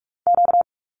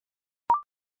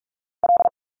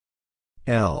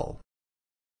 L.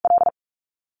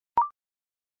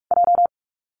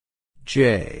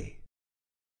 J.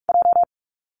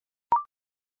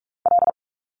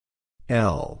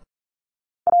 L.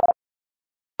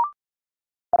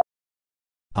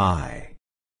 I.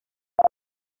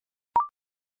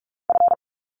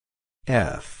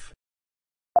 F.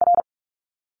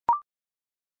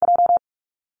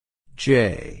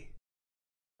 J.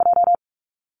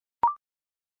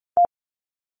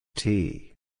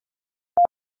 T.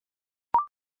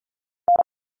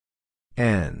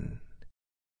 N.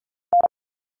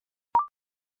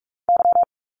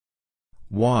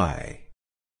 Y.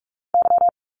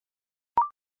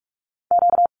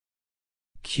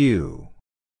 Q.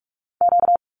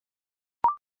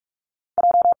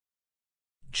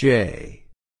 J.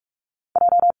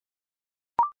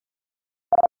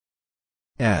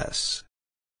 S.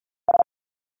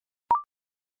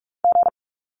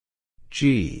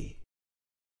 G.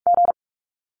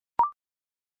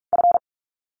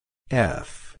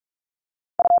 F.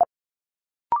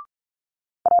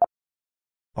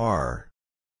 R.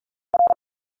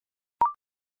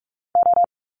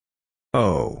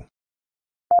 O.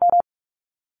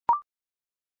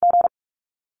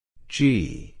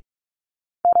 G.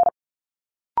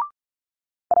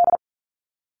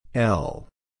 L.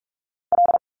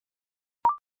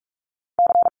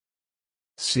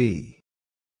 C.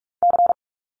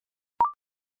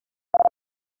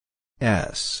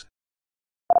 S.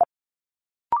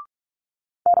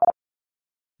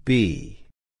 B.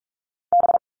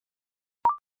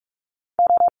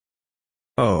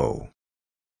 O.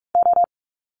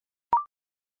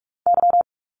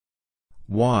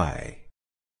 Y.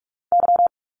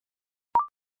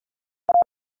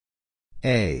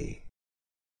 A.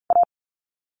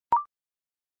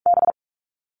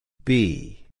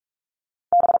 B.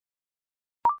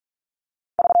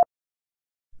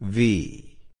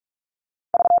 V.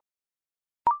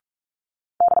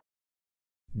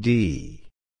 D.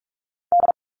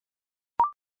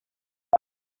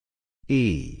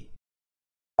 E.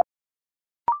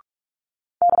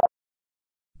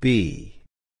 B.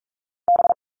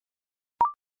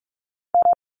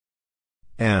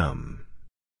 M.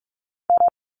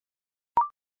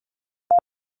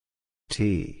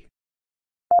 T.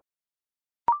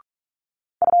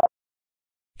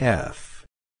 F.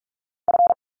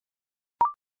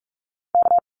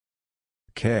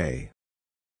 K.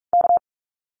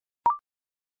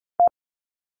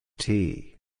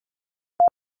 T.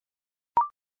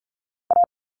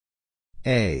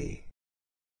 A.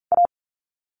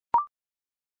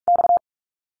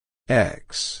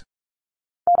 X.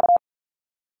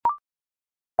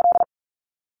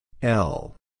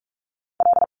 L.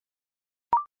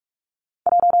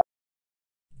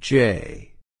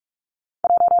 J.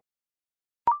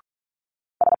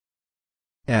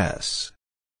 S.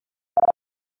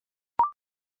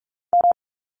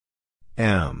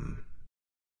 M.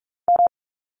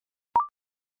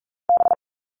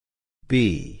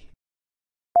 B.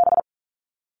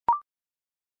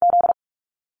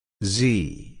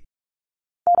 Z.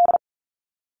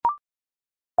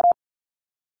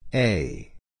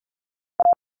 A.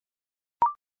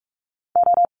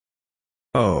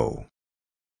 O.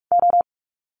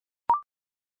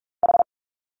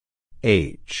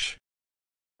 H.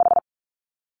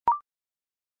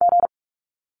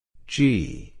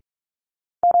 G.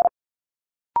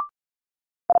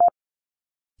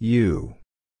 U.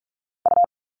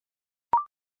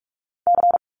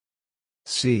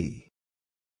 C.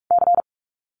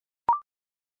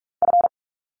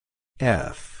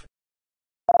 F.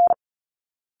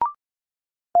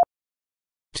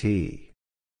 T.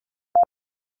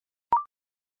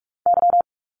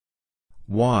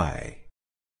 Y.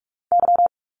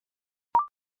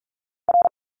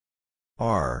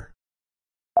 R.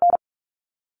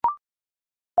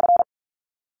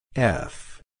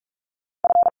 F.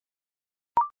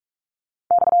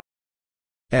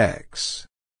 X.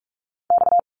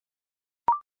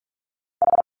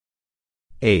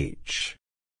 H.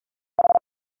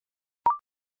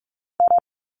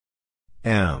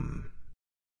 M.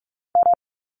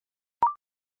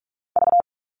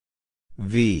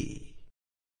 V.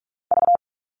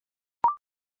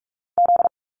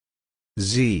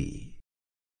 Z.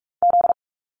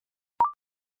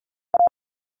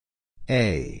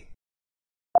 A.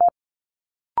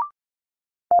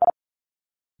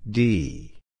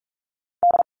 D.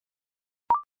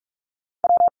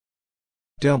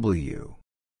 W.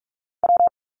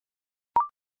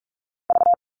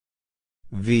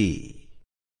 V.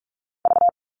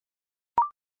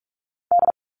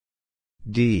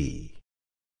 D.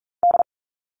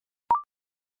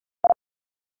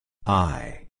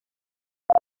 I.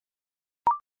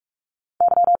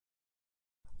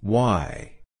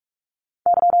 Y.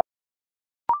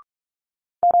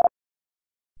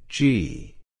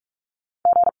 G.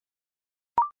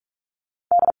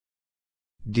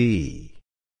 D.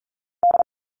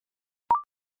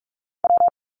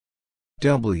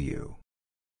 W.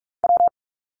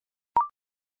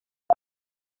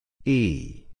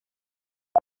 E.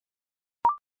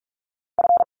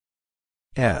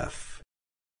 F.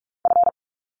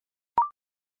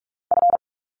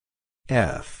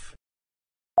 F.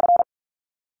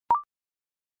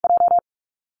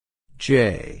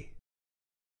 J.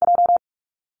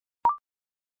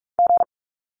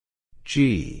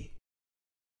 G.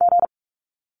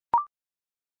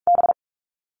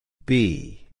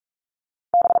 B.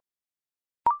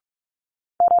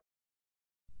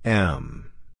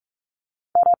 M.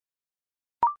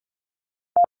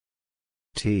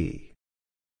 T.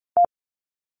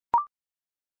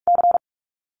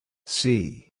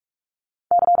 C.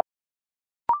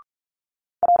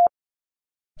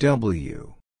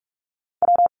 W.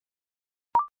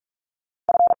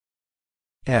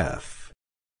 F.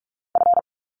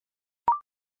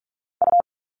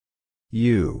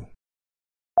 U.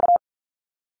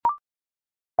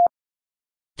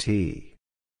 T.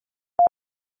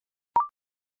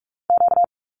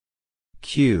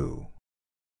 Q.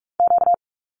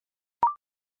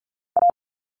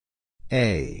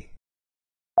 A.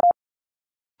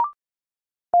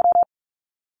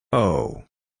 O.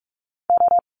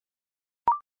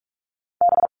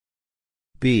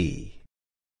 B.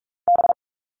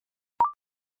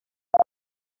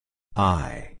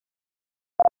 I.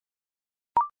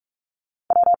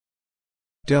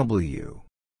 W.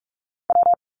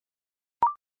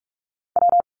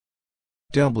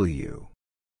 W.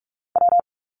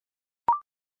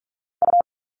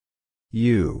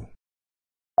 U.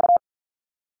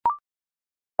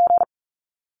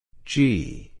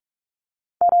 G.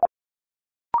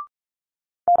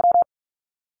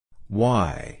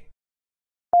 Y.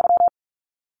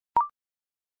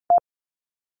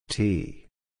 T.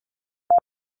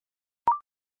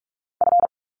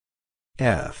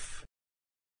 F.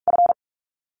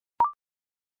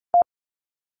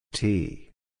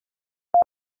 T.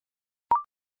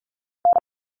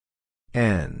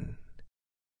 N.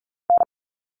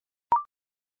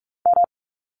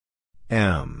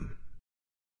 M.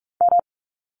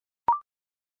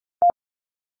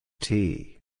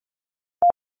 T.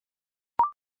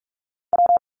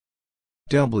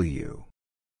 W.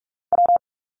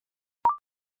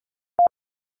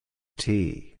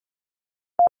 T.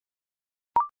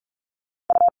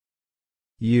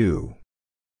 U.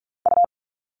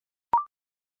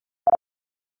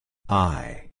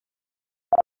 I.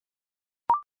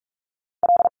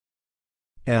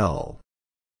 L.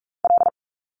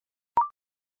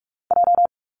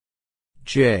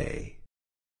 J.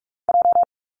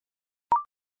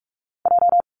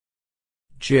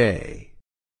 J.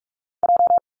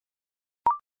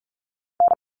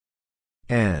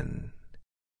 N.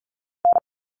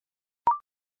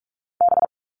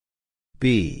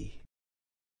 B.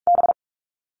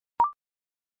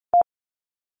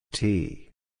 T.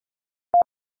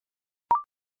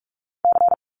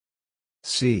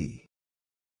 C.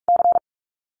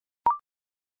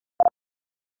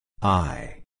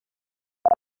 I.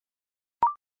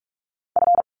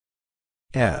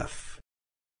 F.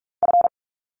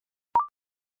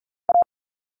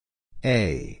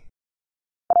 A.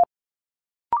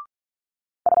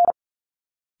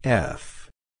 F.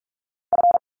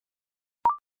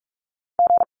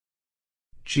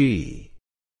 G.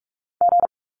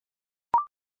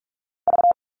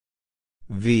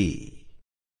 V.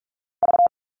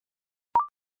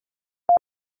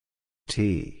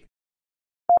 T.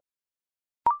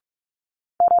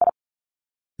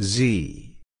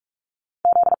 Z.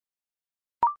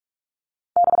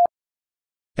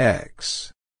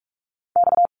 X.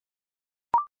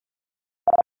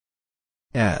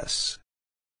 S.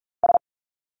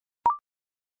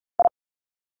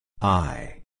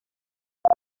 I.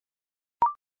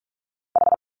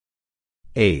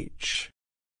 H.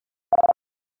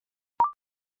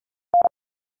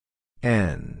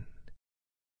 N.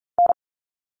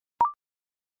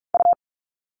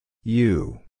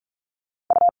 U.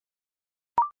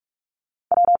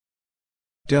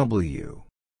 W.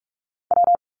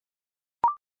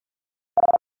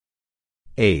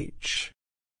 H.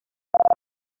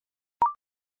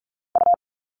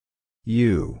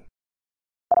 U.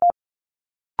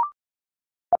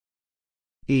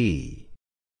 E.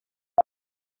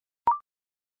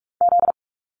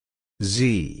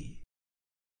 Z.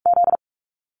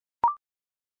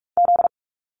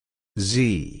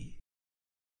 Z.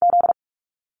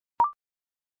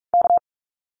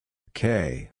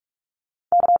 K.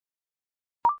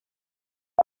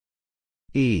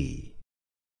 E.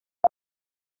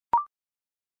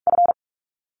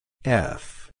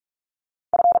 F.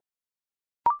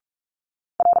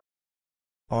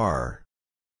 R.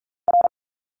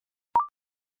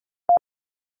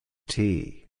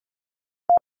 T.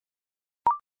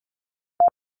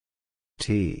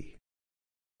 T.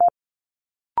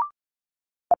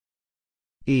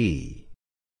 E.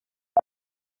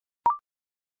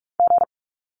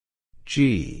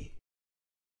 G.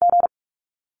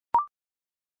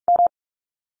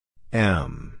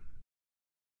 M.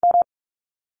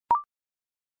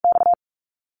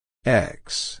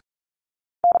 X.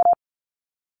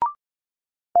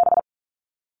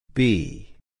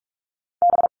 B.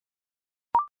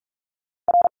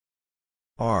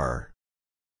 R.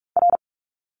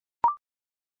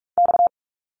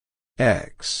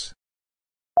 X.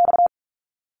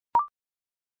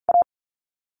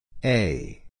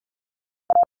 A.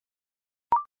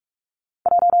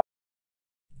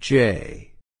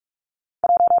 J.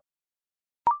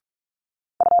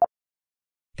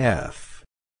 F.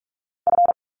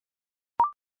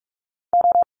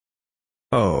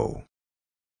 O.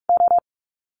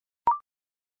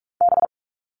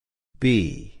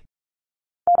 B.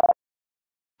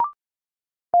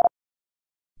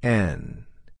 N.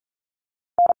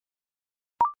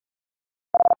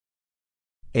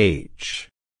 H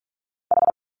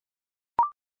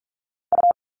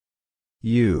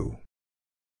U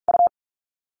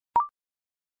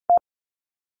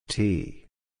T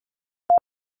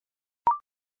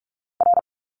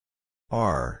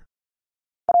R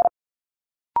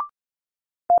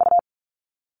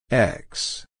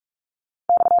X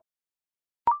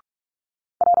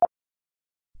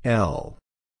L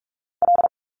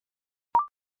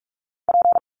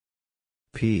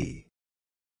P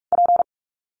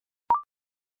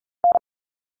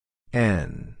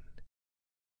N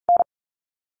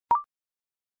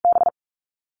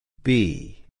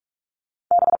B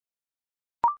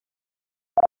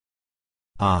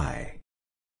I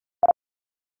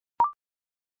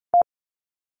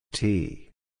T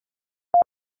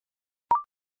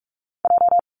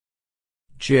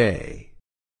J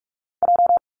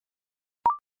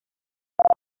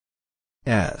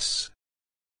S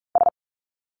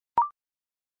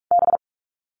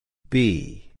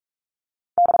B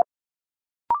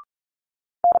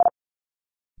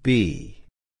B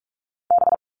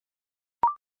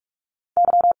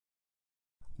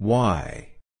Y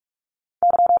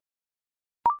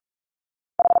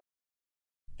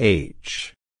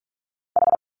H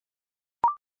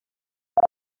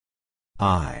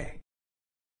I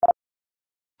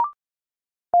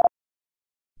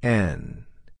N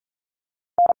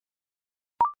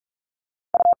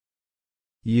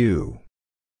U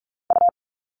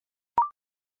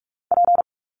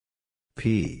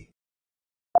P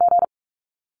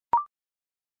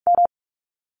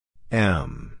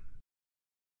M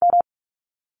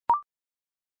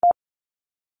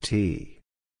T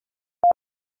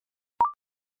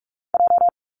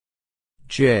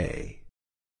J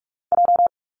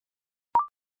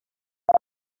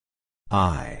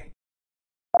I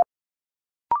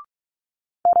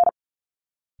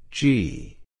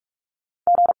G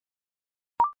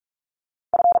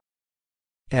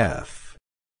F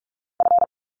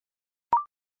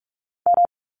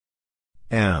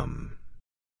M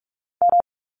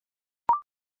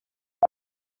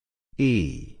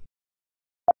E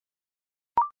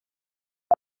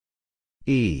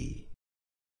E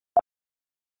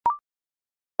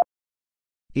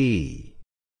E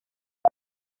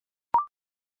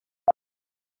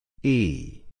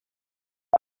E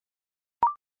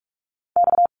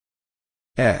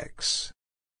X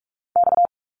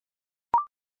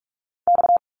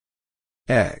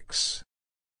X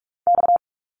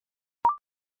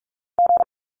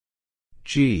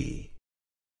G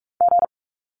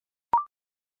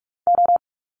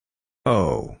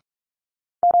O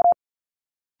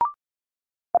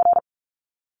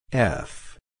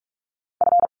F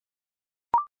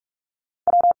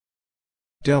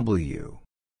W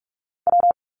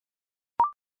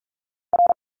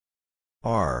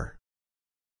R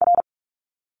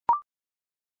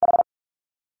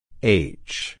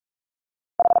H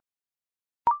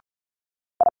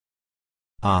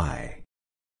I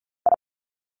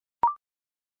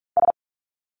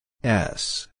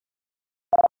S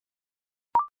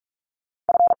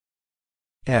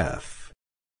F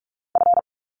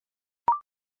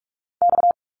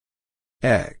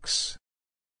X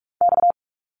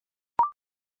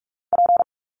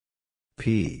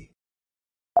P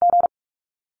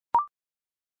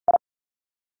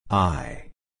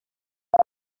I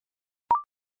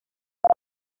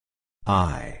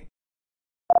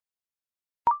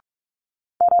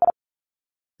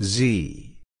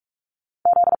Z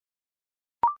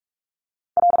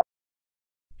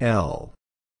L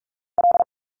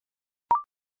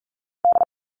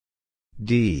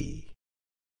D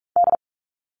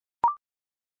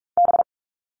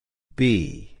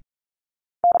B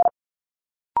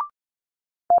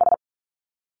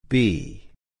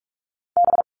B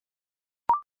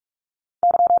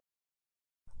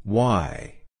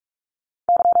Y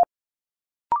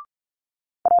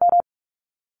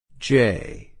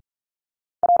J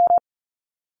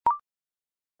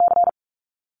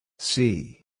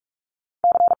C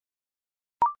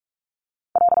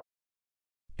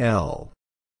L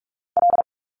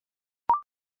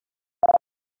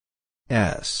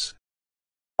S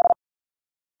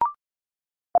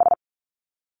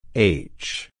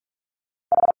H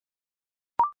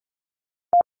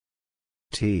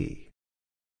T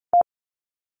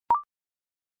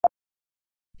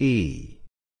E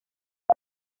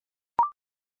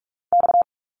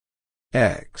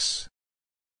X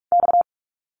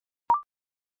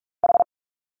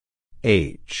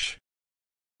H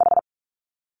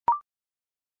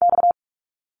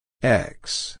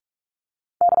X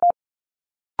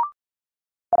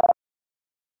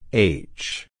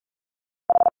H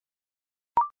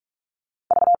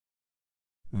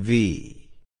V.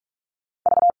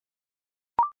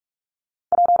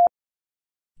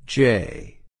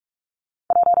 J.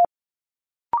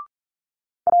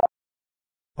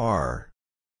 R.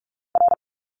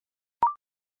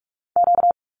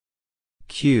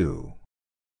 Q.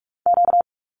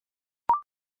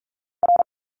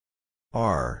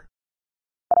 R.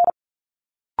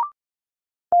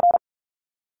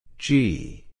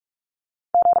 G.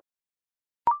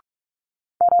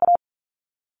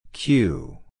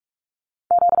 Q.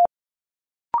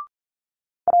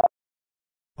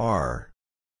 R.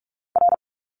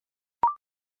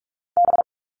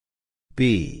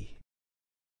 B.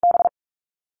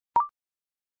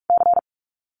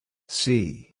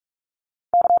 C.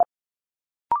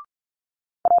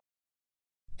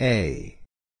 A.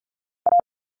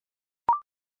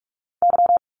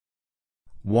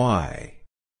 Y.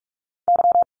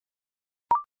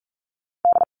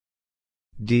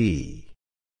 D.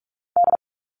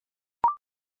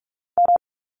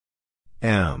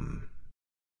 M.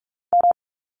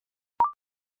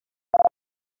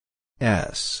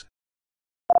 S.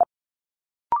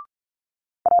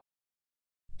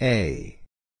 A.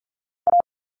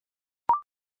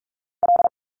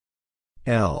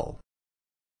 L.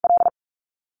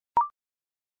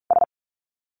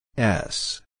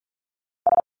 S.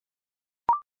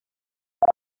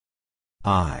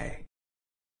 I.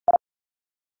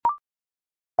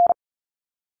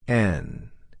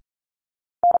 N.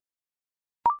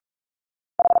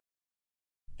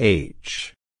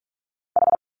 H.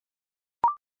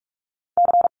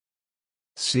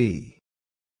 C.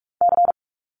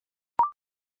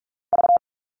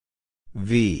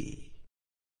 V.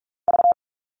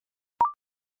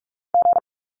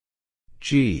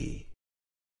 G.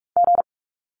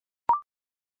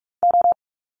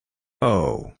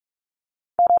 O.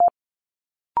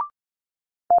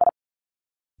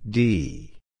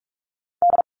 D.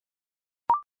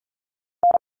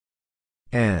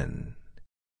 N.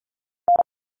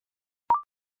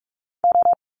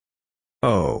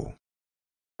 O.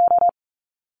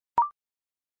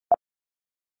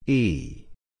 E.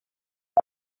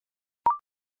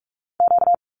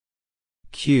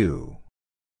 Q.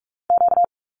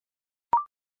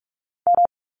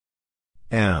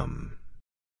 M.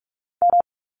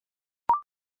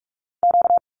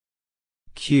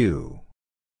 Q.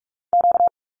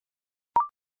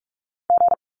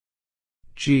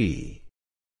 G.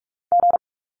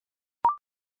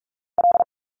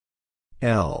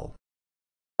 L.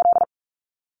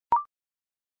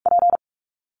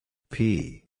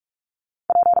 P.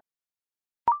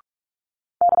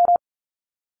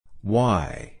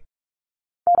 Y.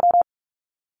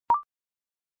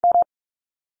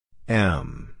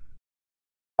 M.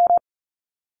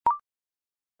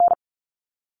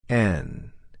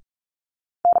 N.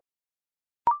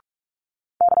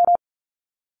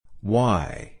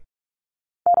 Y.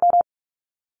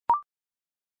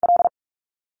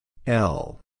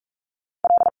 L.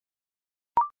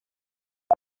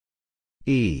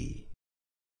 E.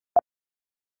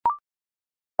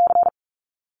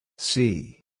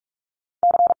 C.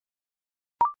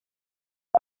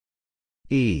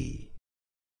 E.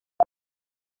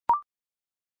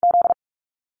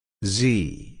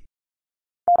 Z.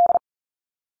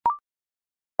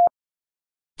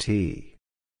 T.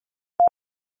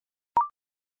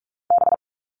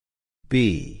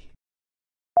 B.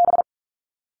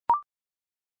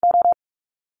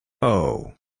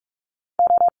 O.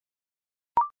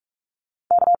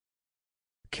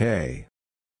 K.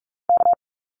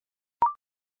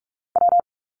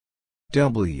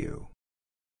 W.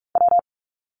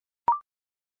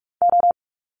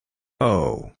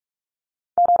 O.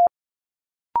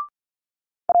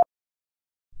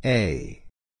 A.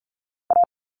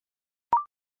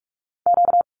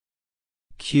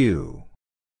 Q.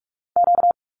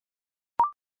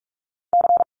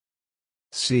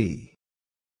 C.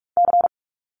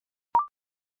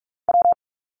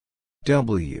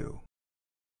 W.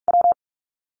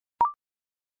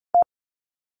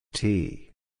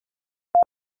 T.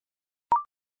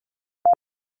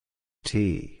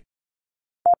 T.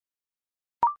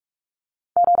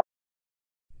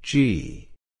 G.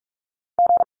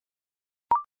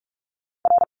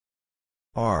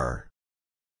 R.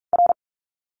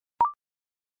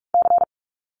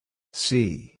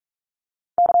 C.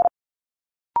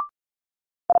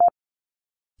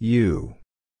 U.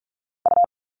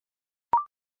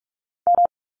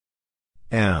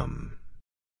 M.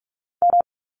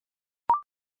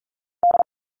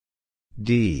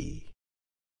 D.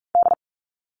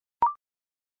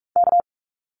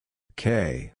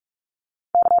 K.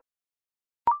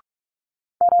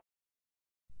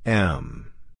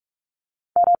 M.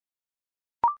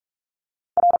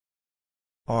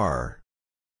 R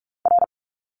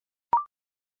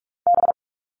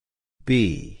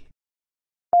B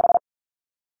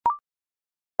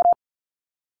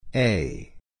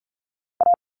A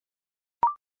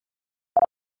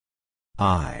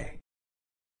I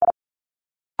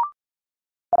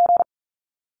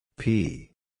P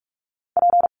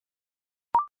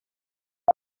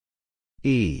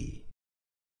E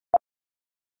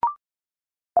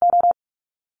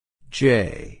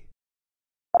J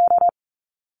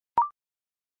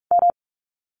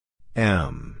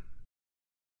M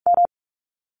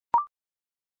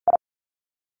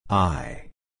I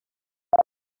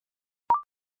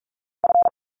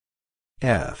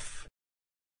F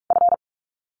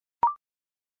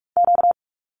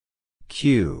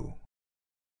Q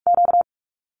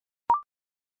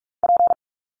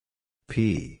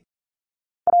P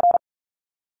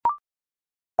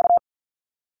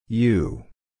U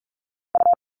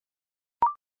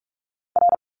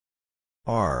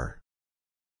R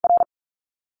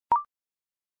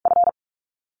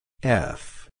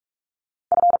F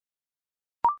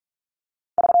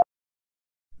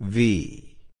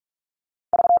V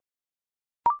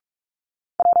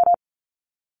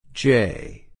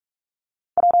J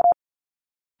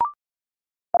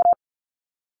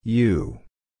U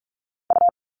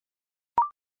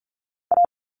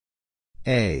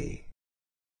A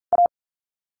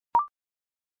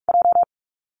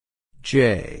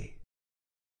J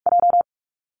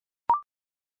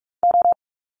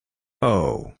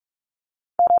O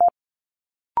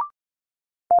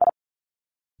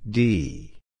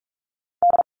D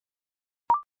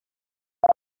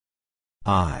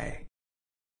I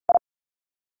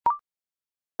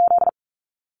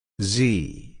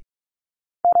Z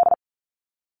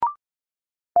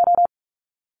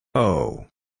O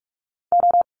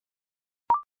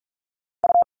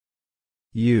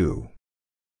U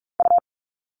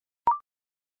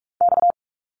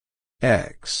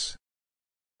X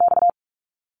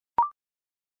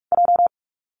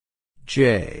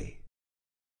J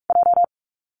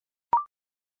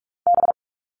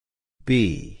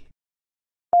B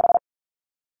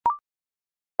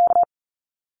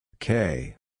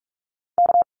K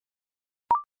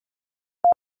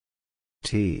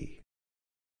T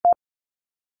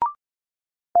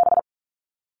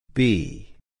B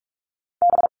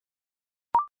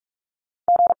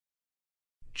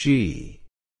G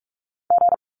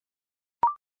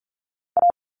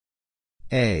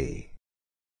A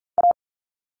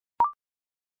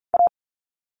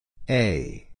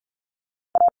A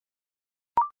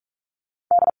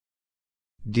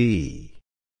D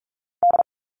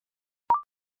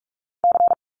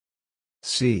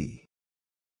C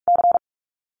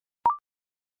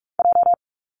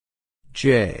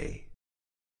J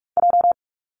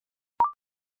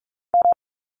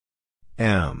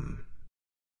M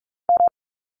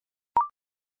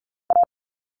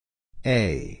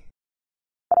A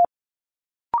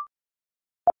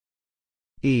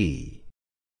E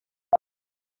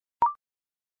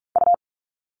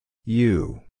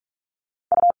U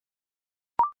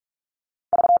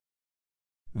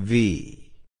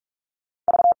V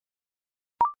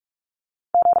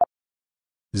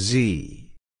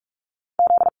Z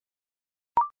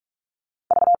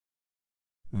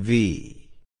V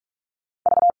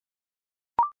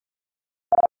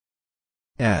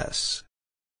S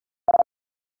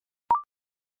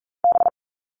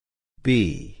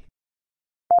B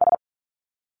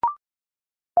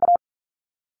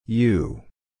U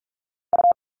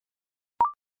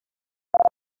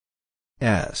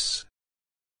S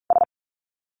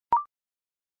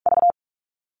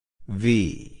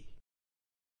V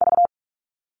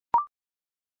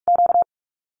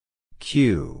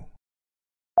Q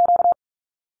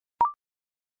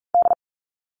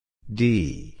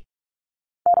D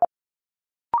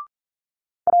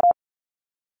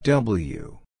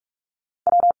W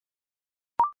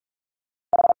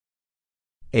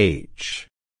H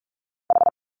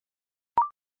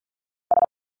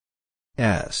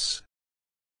S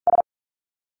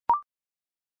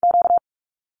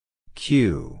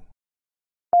Q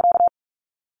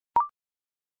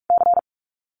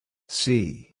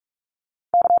C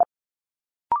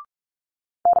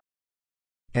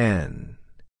N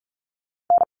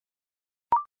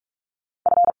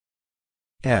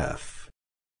F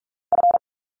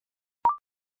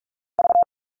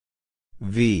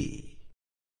V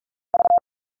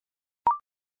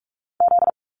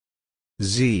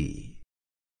Z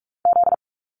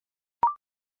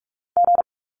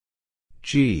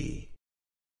G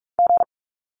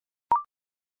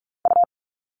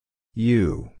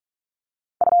U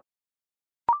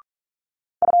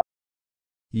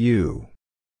U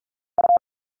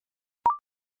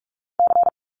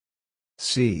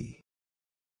C.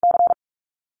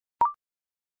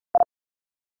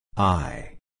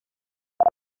 I.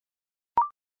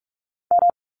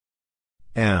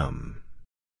 M.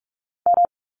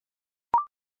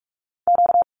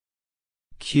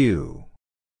 Q.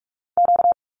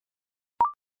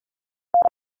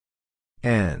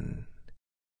 N.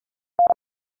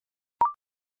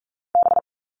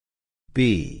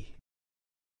 B.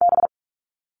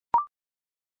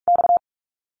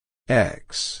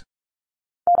 X.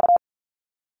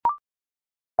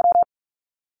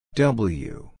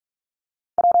 W.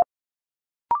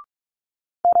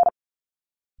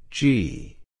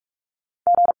 G.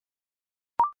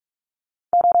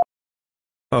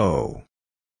 O.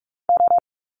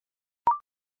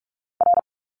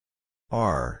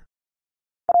 R.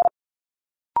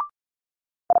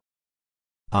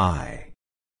 I.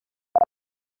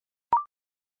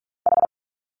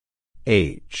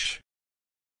 H.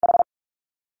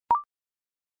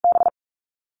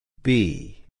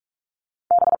 B.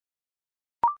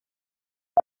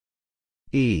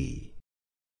 E.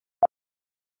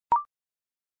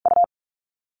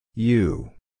 U.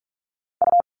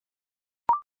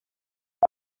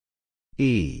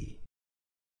 E.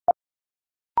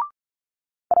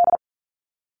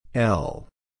 L.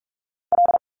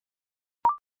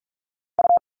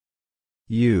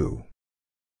 U.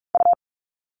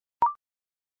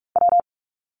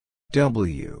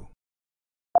 W.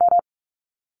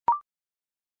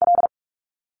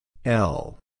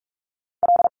 L.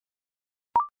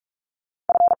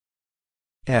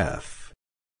 F.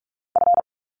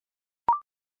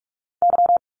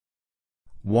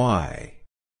 Y.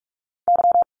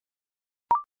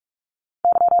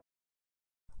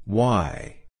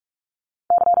 Y.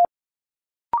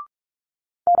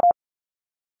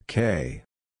 K.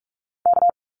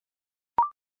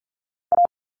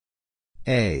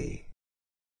 A.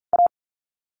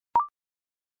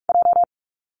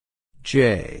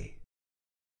 J.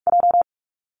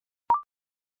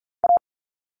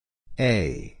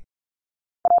 A.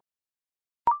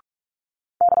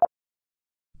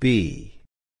 B.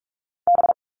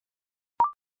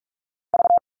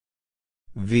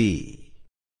 V.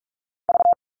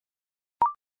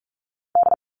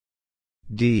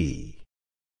 D.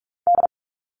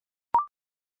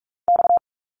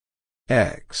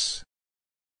 X.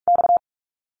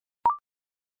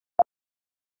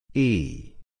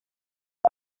 E.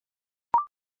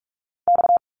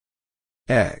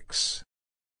 X.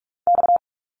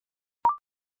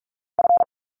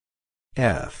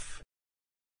 F.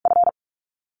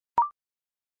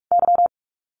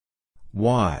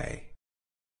 Y.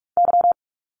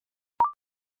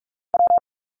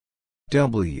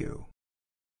 W.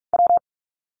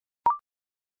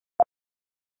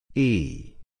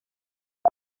 E.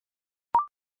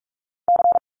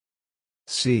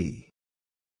 C.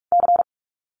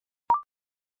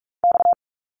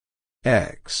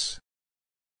 X.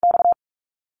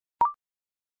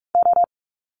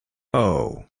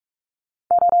 O.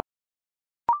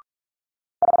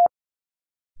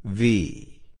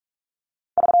 V.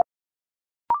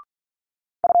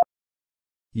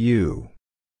 U.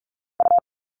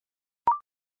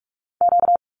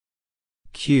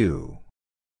 Q.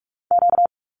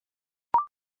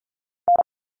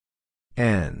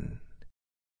 N.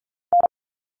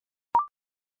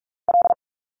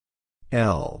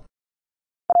 L.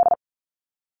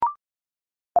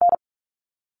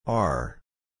 R.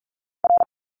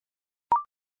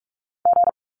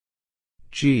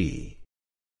 G.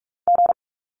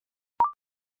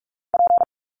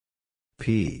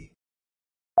 P.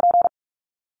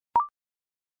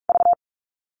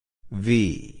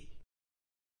 V.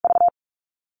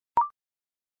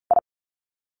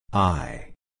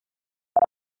 I.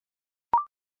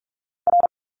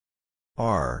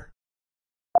 R.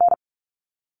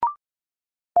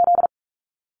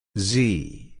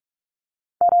 Z.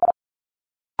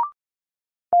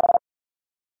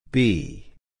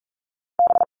 B.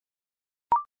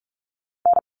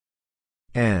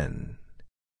 N.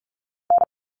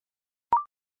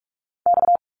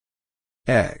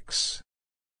 X.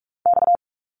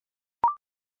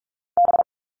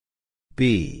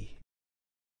 B.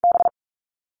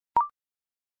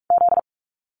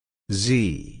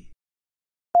 Z.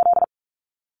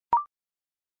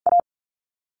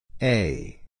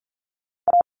 A.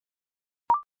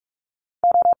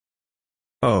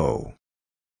 O.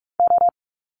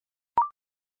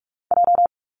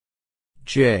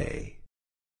 J.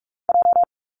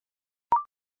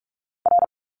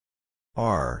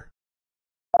 R.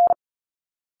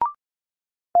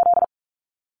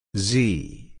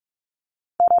 Z.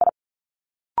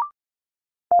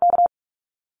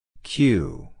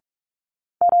 Q.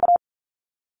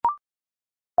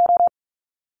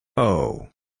 O.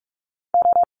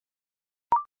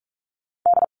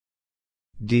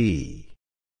 D.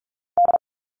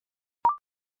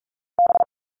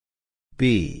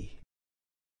 B.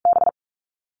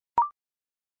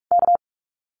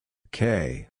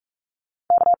 K.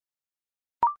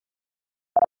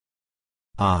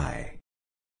 I.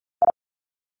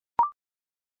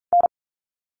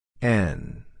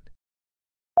 N.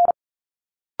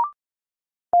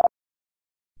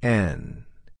 N.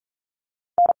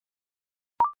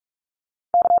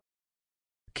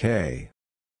 K.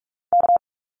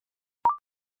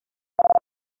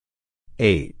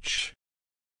 H.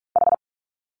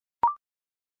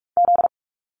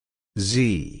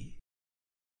 Z.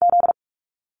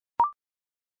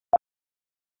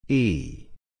 E.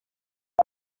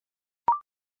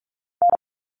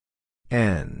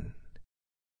 N.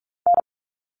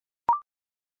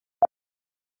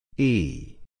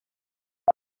 E.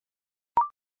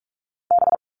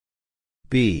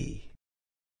 B.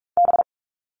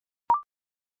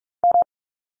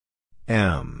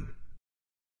 M.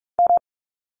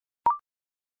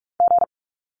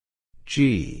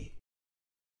 G.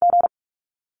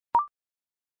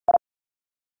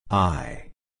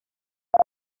 I.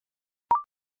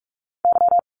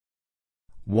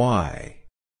 Y.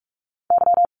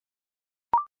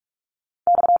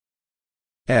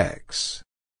 X.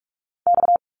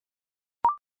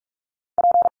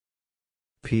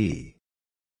 P.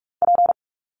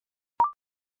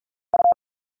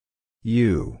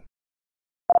 U.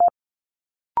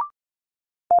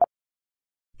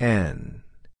 N.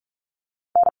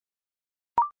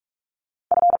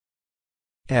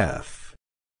 F.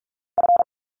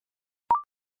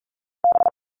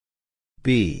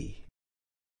 B.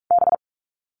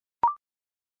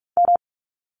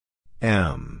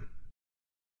 M.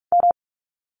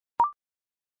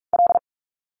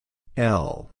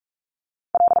 L.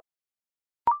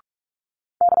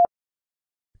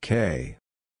 K.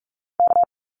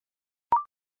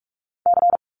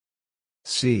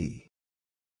 C.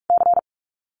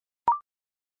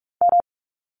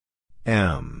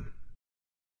 M.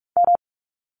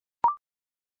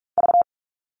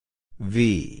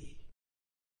 V.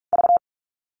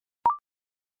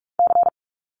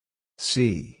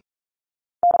 C.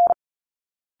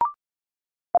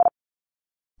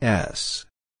 S.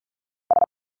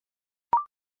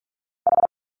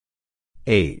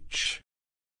 H.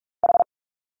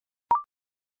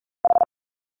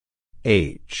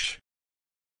 H.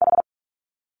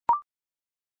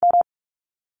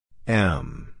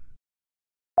 M.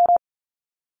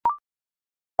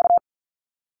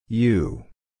 U.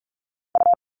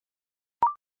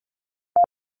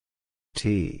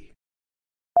 T.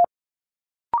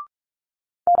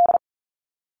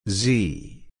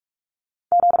 Z.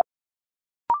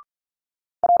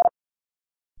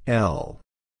 L.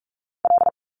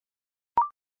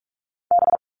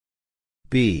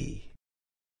 B.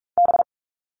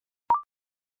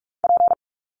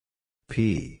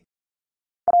 P.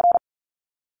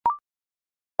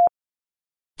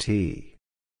 T.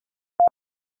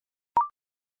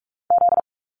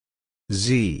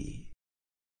 Z.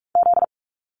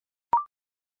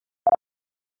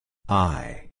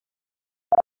 I.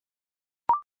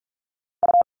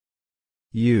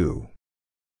 U.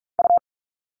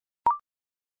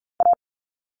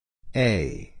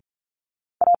 A.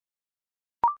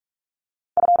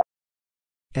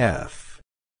 F.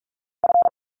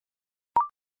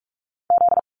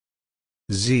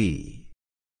 Z.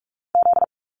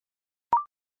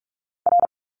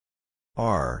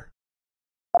 R.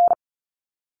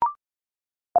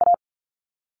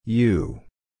 U.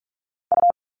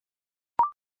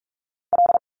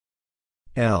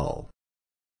 L.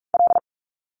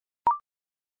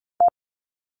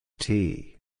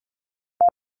 T.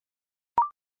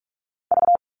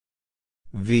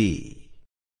 V.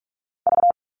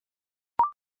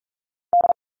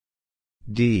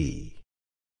 D.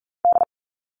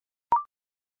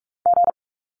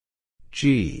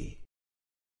 G.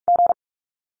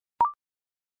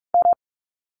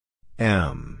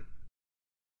 M.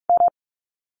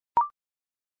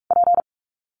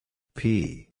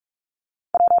 P.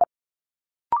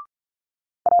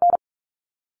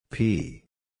 P.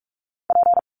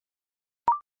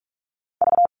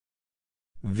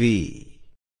 V.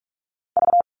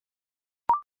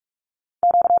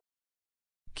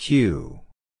 Q.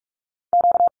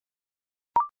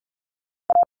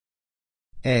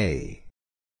 A.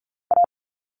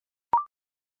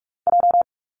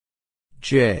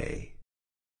 J.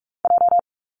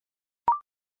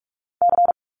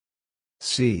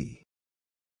 C.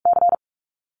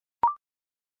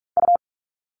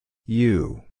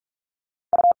 U.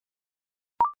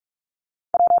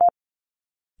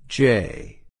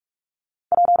 J.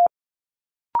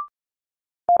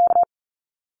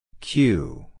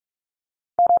 Q.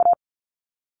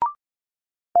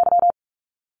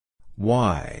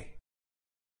 Y.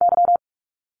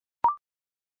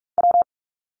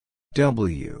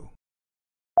 W.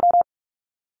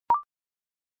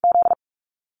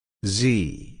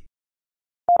 Z.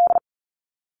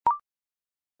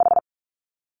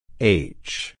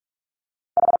 H.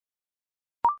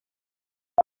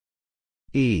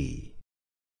 E.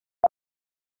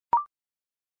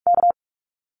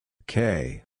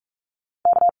 K.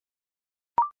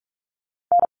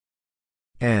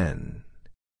 N.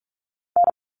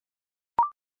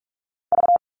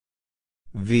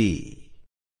 V.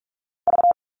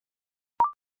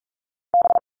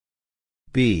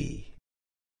 B.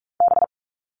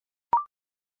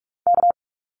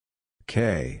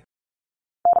 K.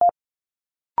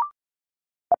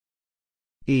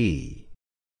 E.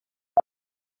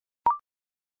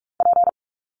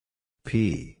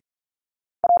 P.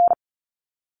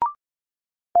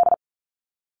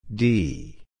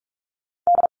 D.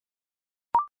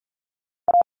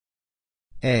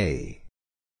 A.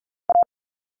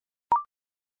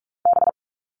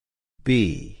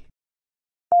 B.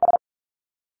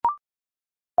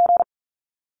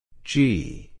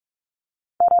 G.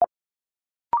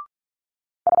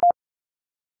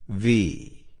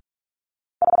 V.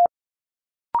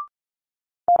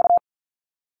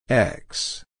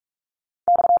 X.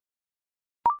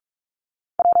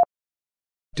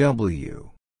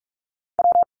 W.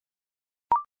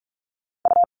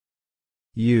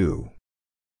 U.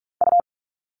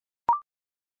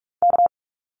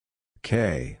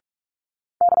 K.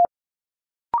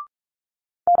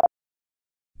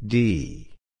 D.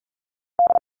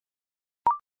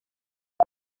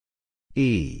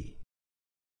 E.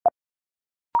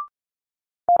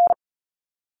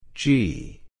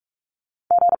 G.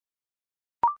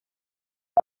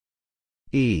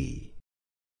 E.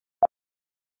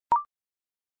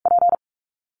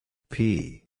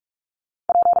 P.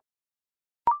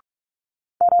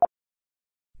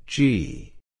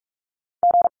 G.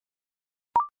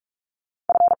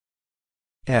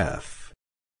 F.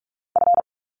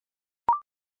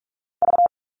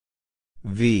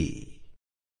 V.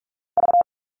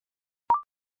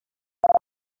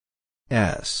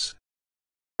 S.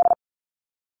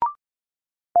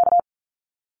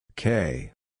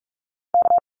 K.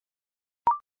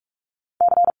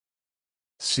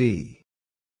 C.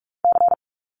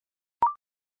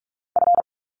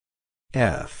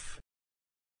 F.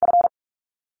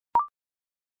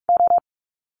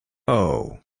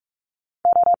 O.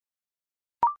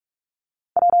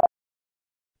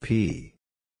 P.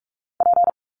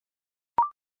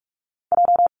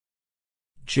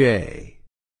 J.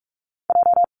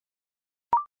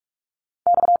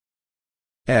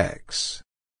 X.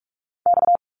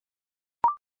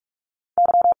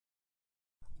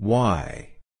 Y.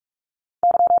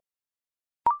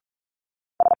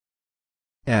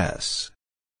 S.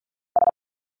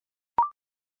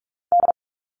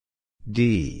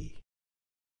 D.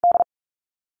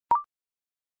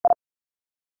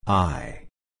 I.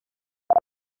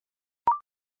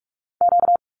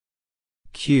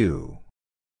 Q.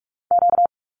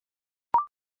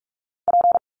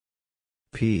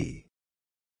 P.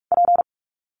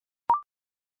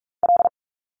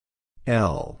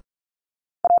 L.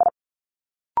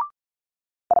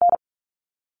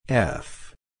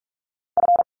 F.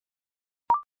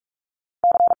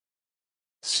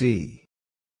 C.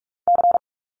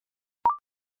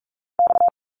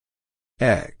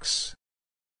 X.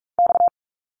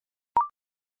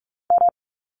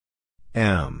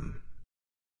 M.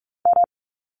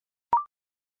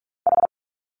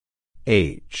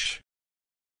 H.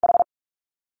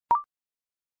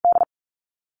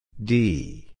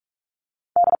 D.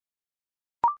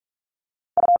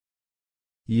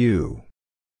 U.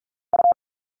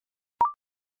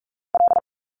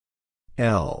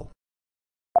 L.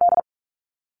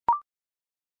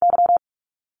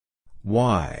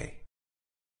 Y.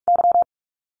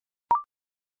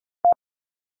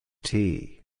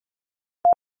 T.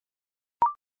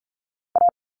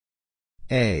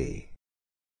 A.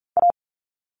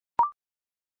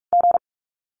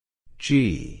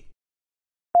 G.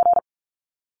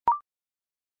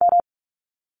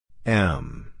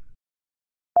 M.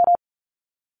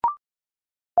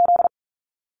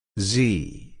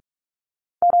 Z.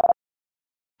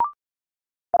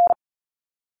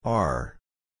 R.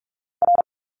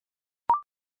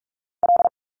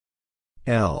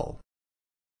 L.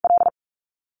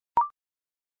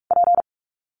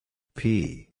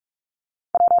 P.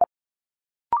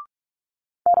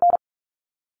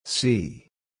 C.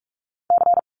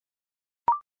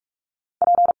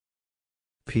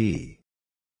 P.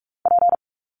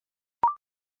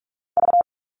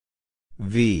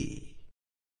 V.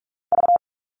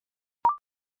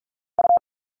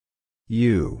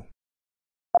 U.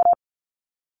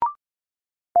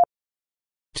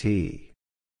 T.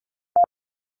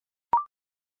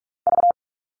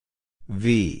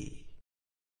 V.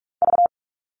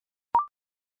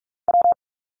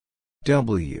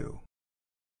 W.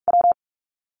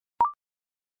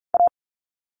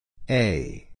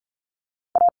 A.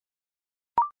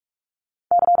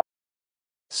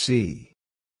 C.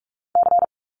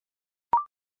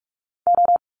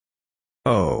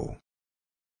 O.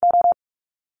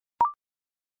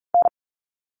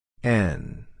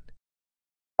 N.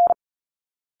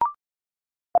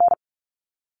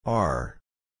 R.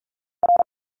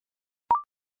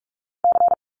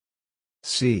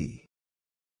 C.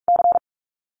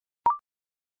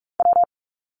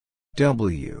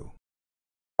 W.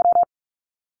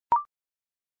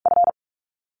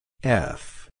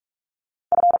 F.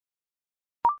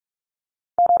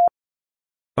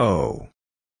 O.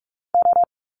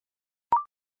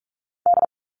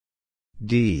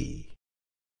 D.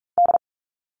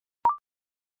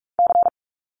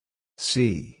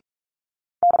 C.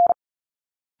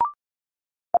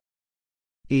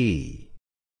 E.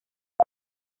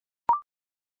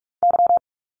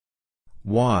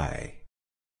 Y.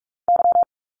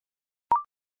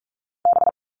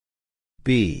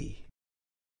 B.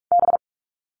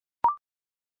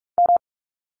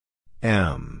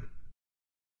 M.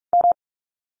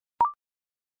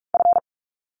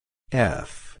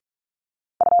 F.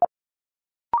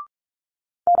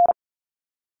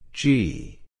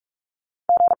 G.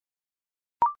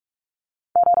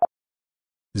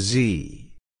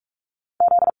 Z.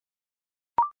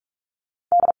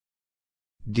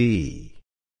 D.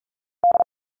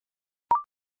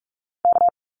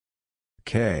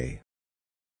 K.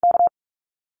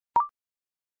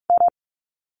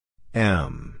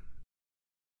 M.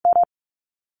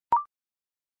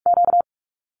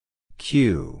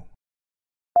 Q.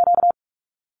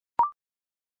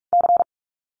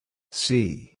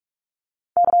 C.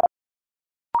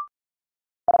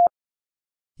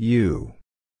 U.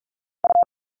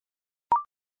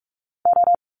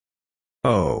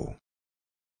 O.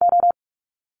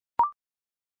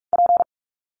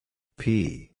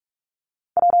 P.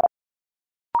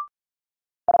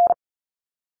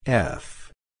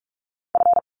 F.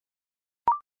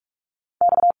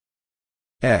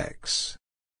 X.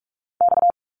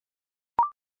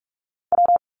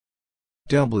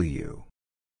 W.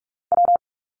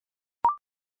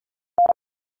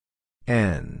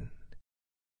 N.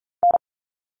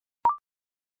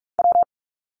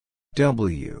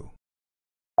 W.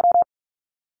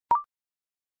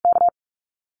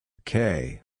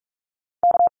 K.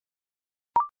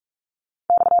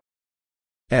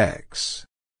 X.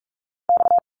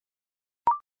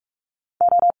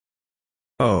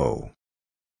 O.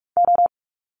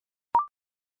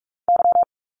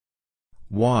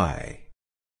 Y.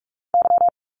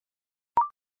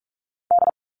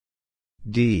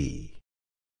 D.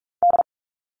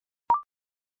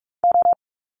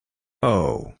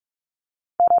 O.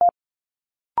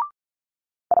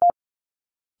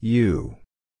 U.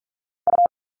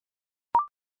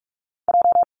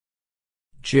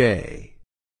 J.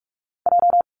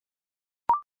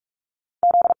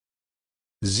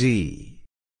 Z.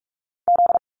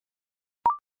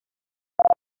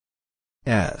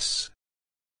 S.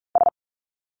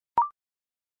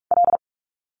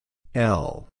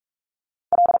 L.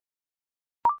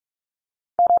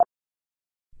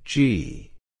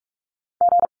 G.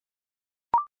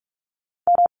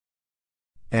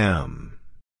 M.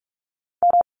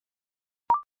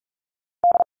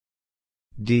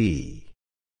 D.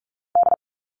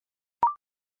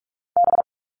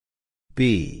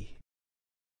 B.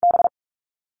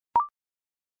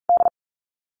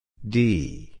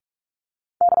 D.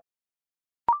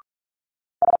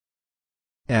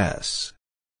 S.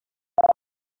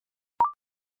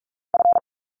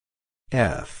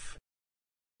 F.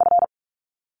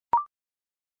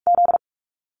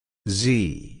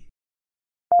 Z.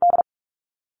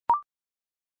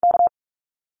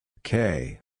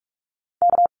 K.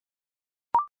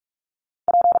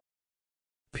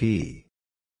 P.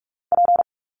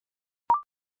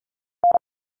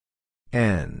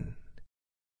 N.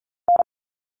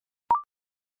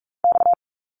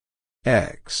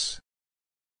 X.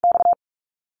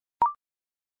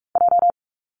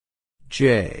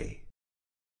 J.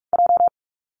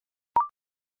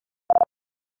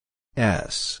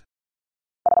 S.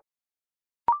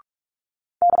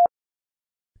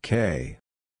 K.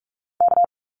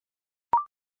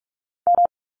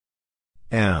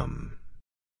 M.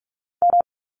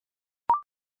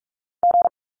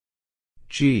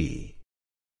 G.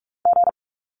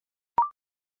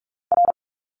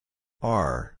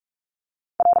 R.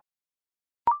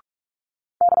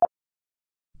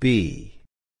 B.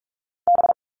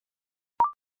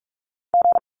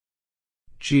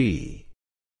 G.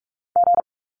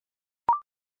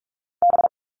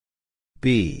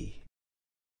 B.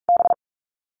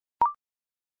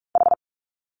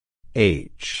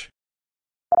 H.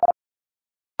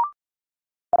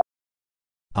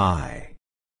 I.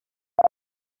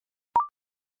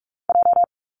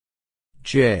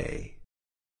 J.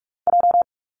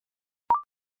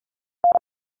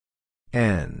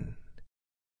 N.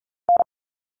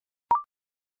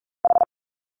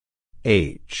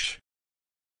 H.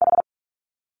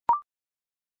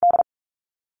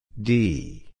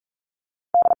 D.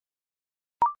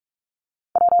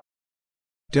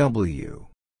 W.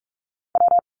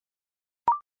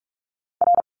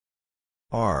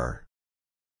 R.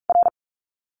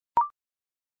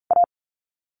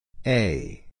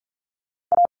 A.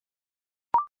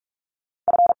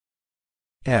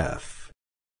 F.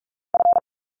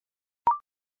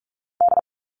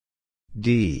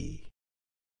 D.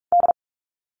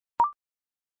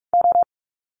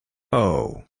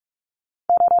 O.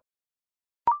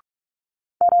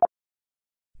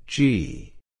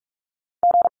 G.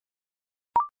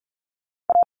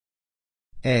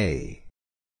 A.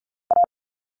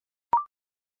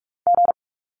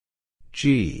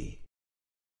 G.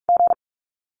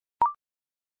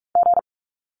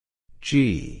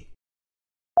 G.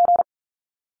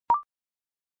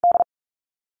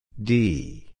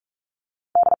 D.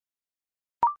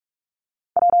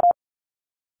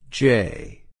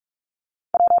 J.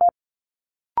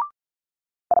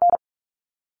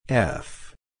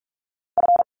 F.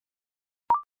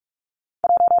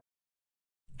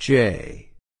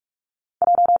 J.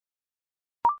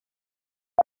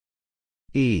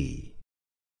 E.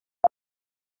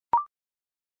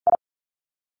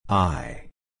 I.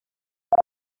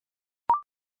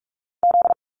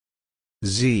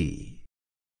 Z.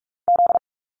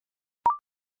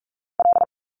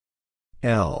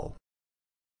 L.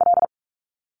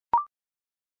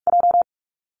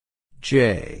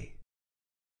 J.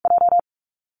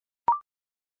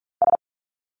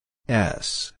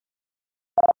 S.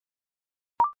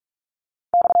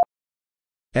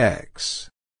 X.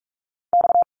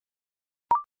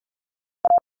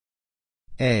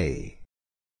 A.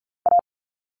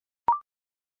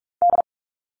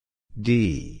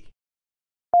 D.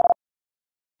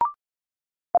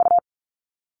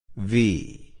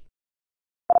 V.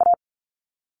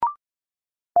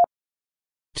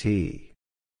 T.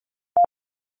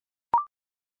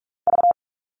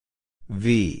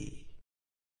 V.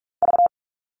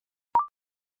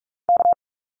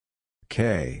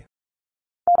 K.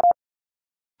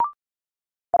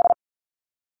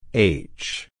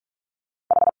 H.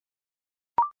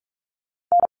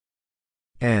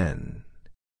 N.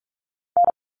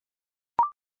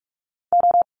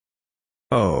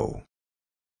 O.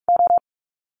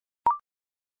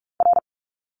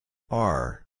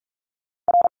 R.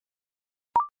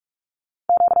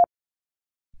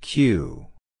 Q.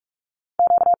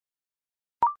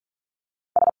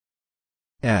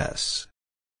 S.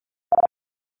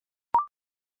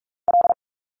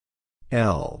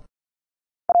 L.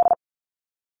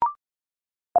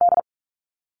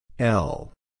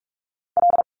 L.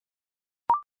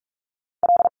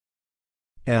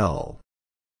 L.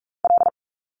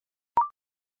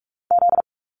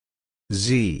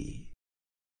 Z.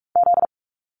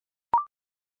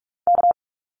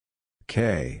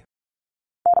 K.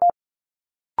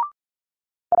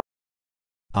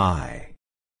 I.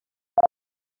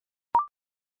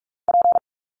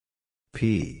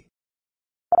 P.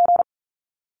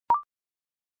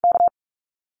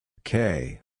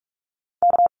 K.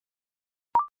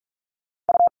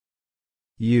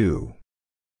 U.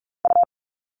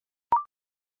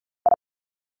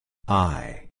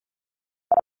 I.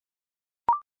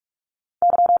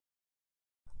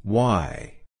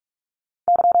 Y.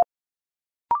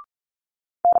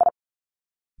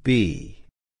 B.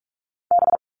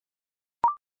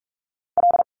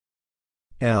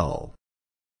 L.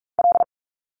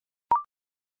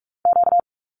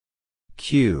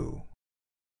 Q.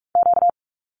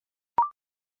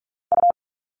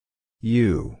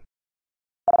 U.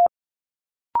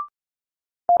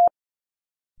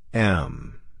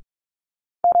 M.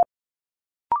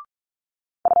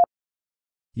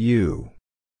 U.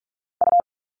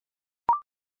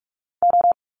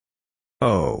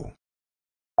 O.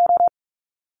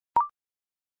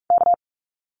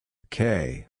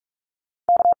 K.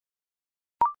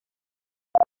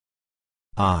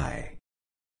 I.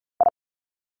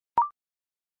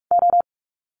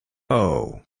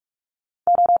 O.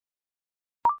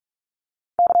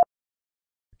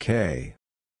 K.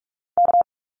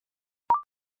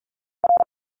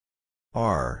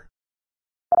 R.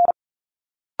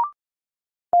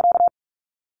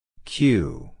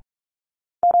 Q.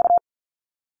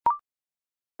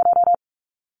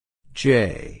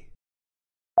 J.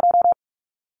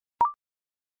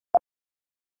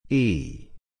 E.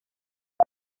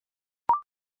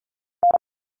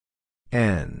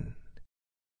 N.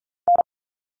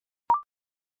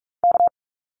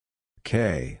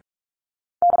 K.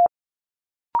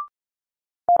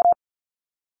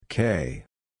 K.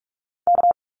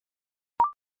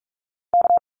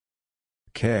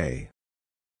 K.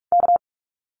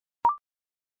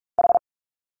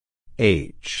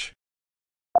 H.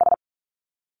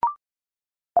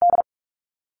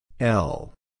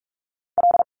 L.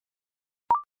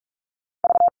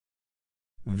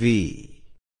 V.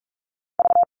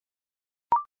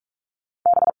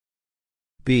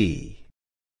 B.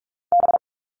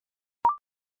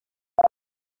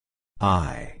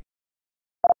 I.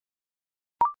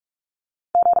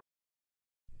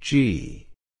 G.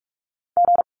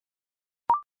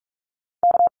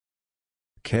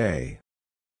 K.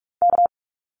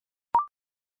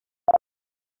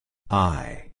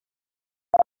 I.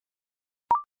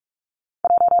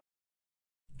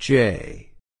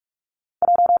 J.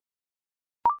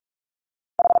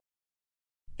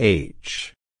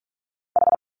 H.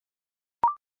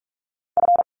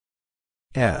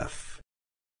 F.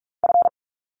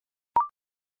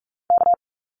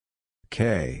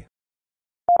 K.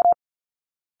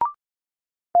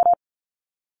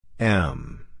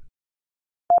 M.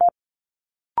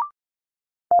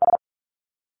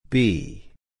 B.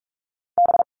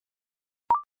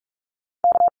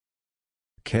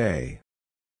 K.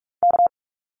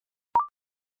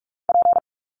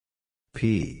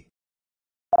 P.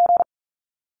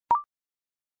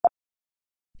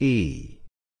 E.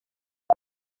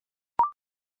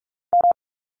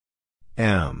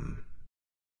 M.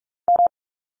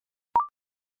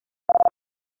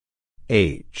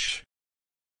 H.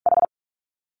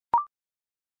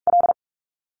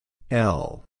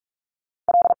 L.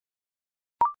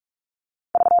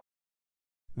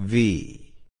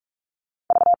 V.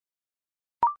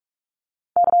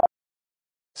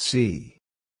 C.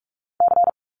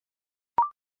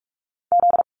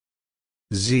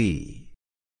 Z.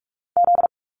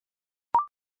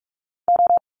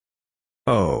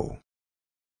 O.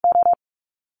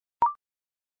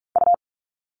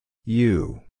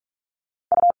 U.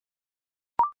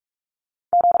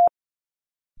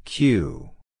 Q.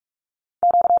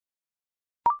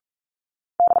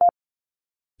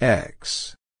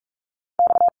 X.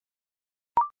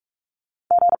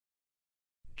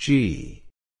 G.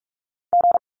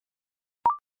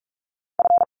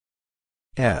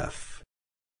 F.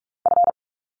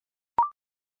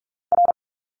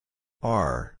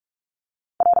 R.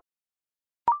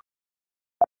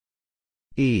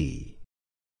 E.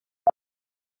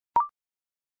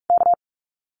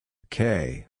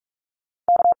 K.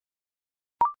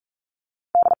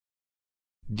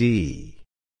 D.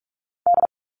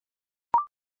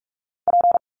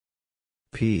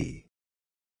 P.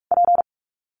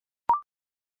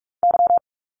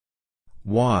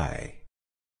 Y.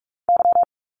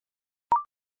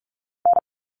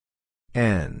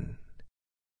 N.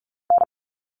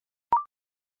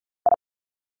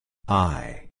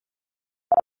 I.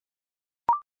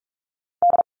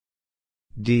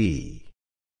 D.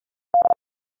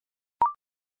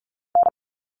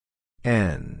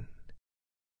 N.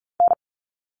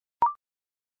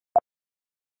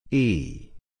 E.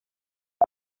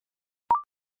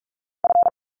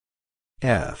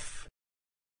 F.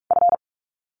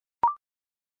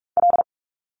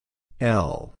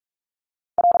 L.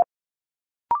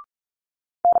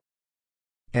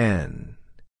 N.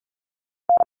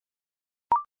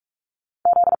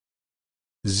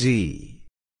 Z.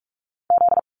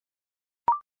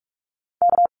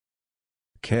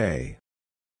 K.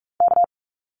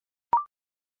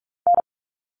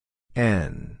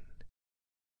 N.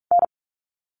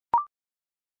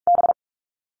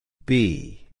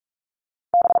 B.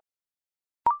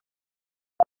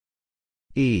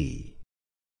 E.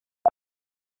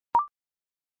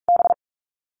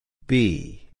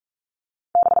 B.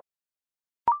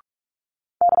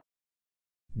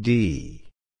 D.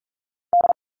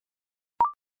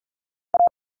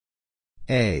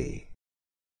 A.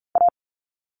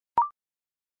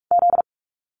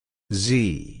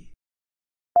 Z,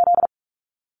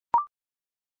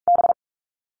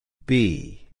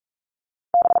 B,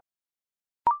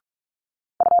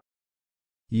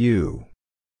 U,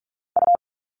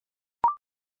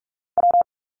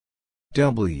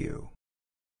 W,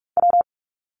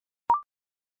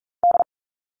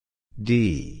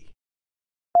 D,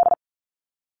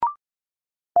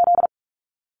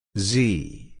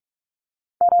 Z,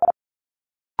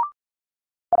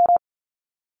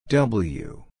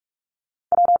 W,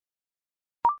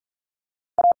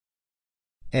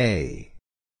 A,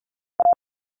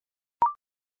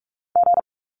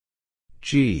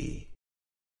 G,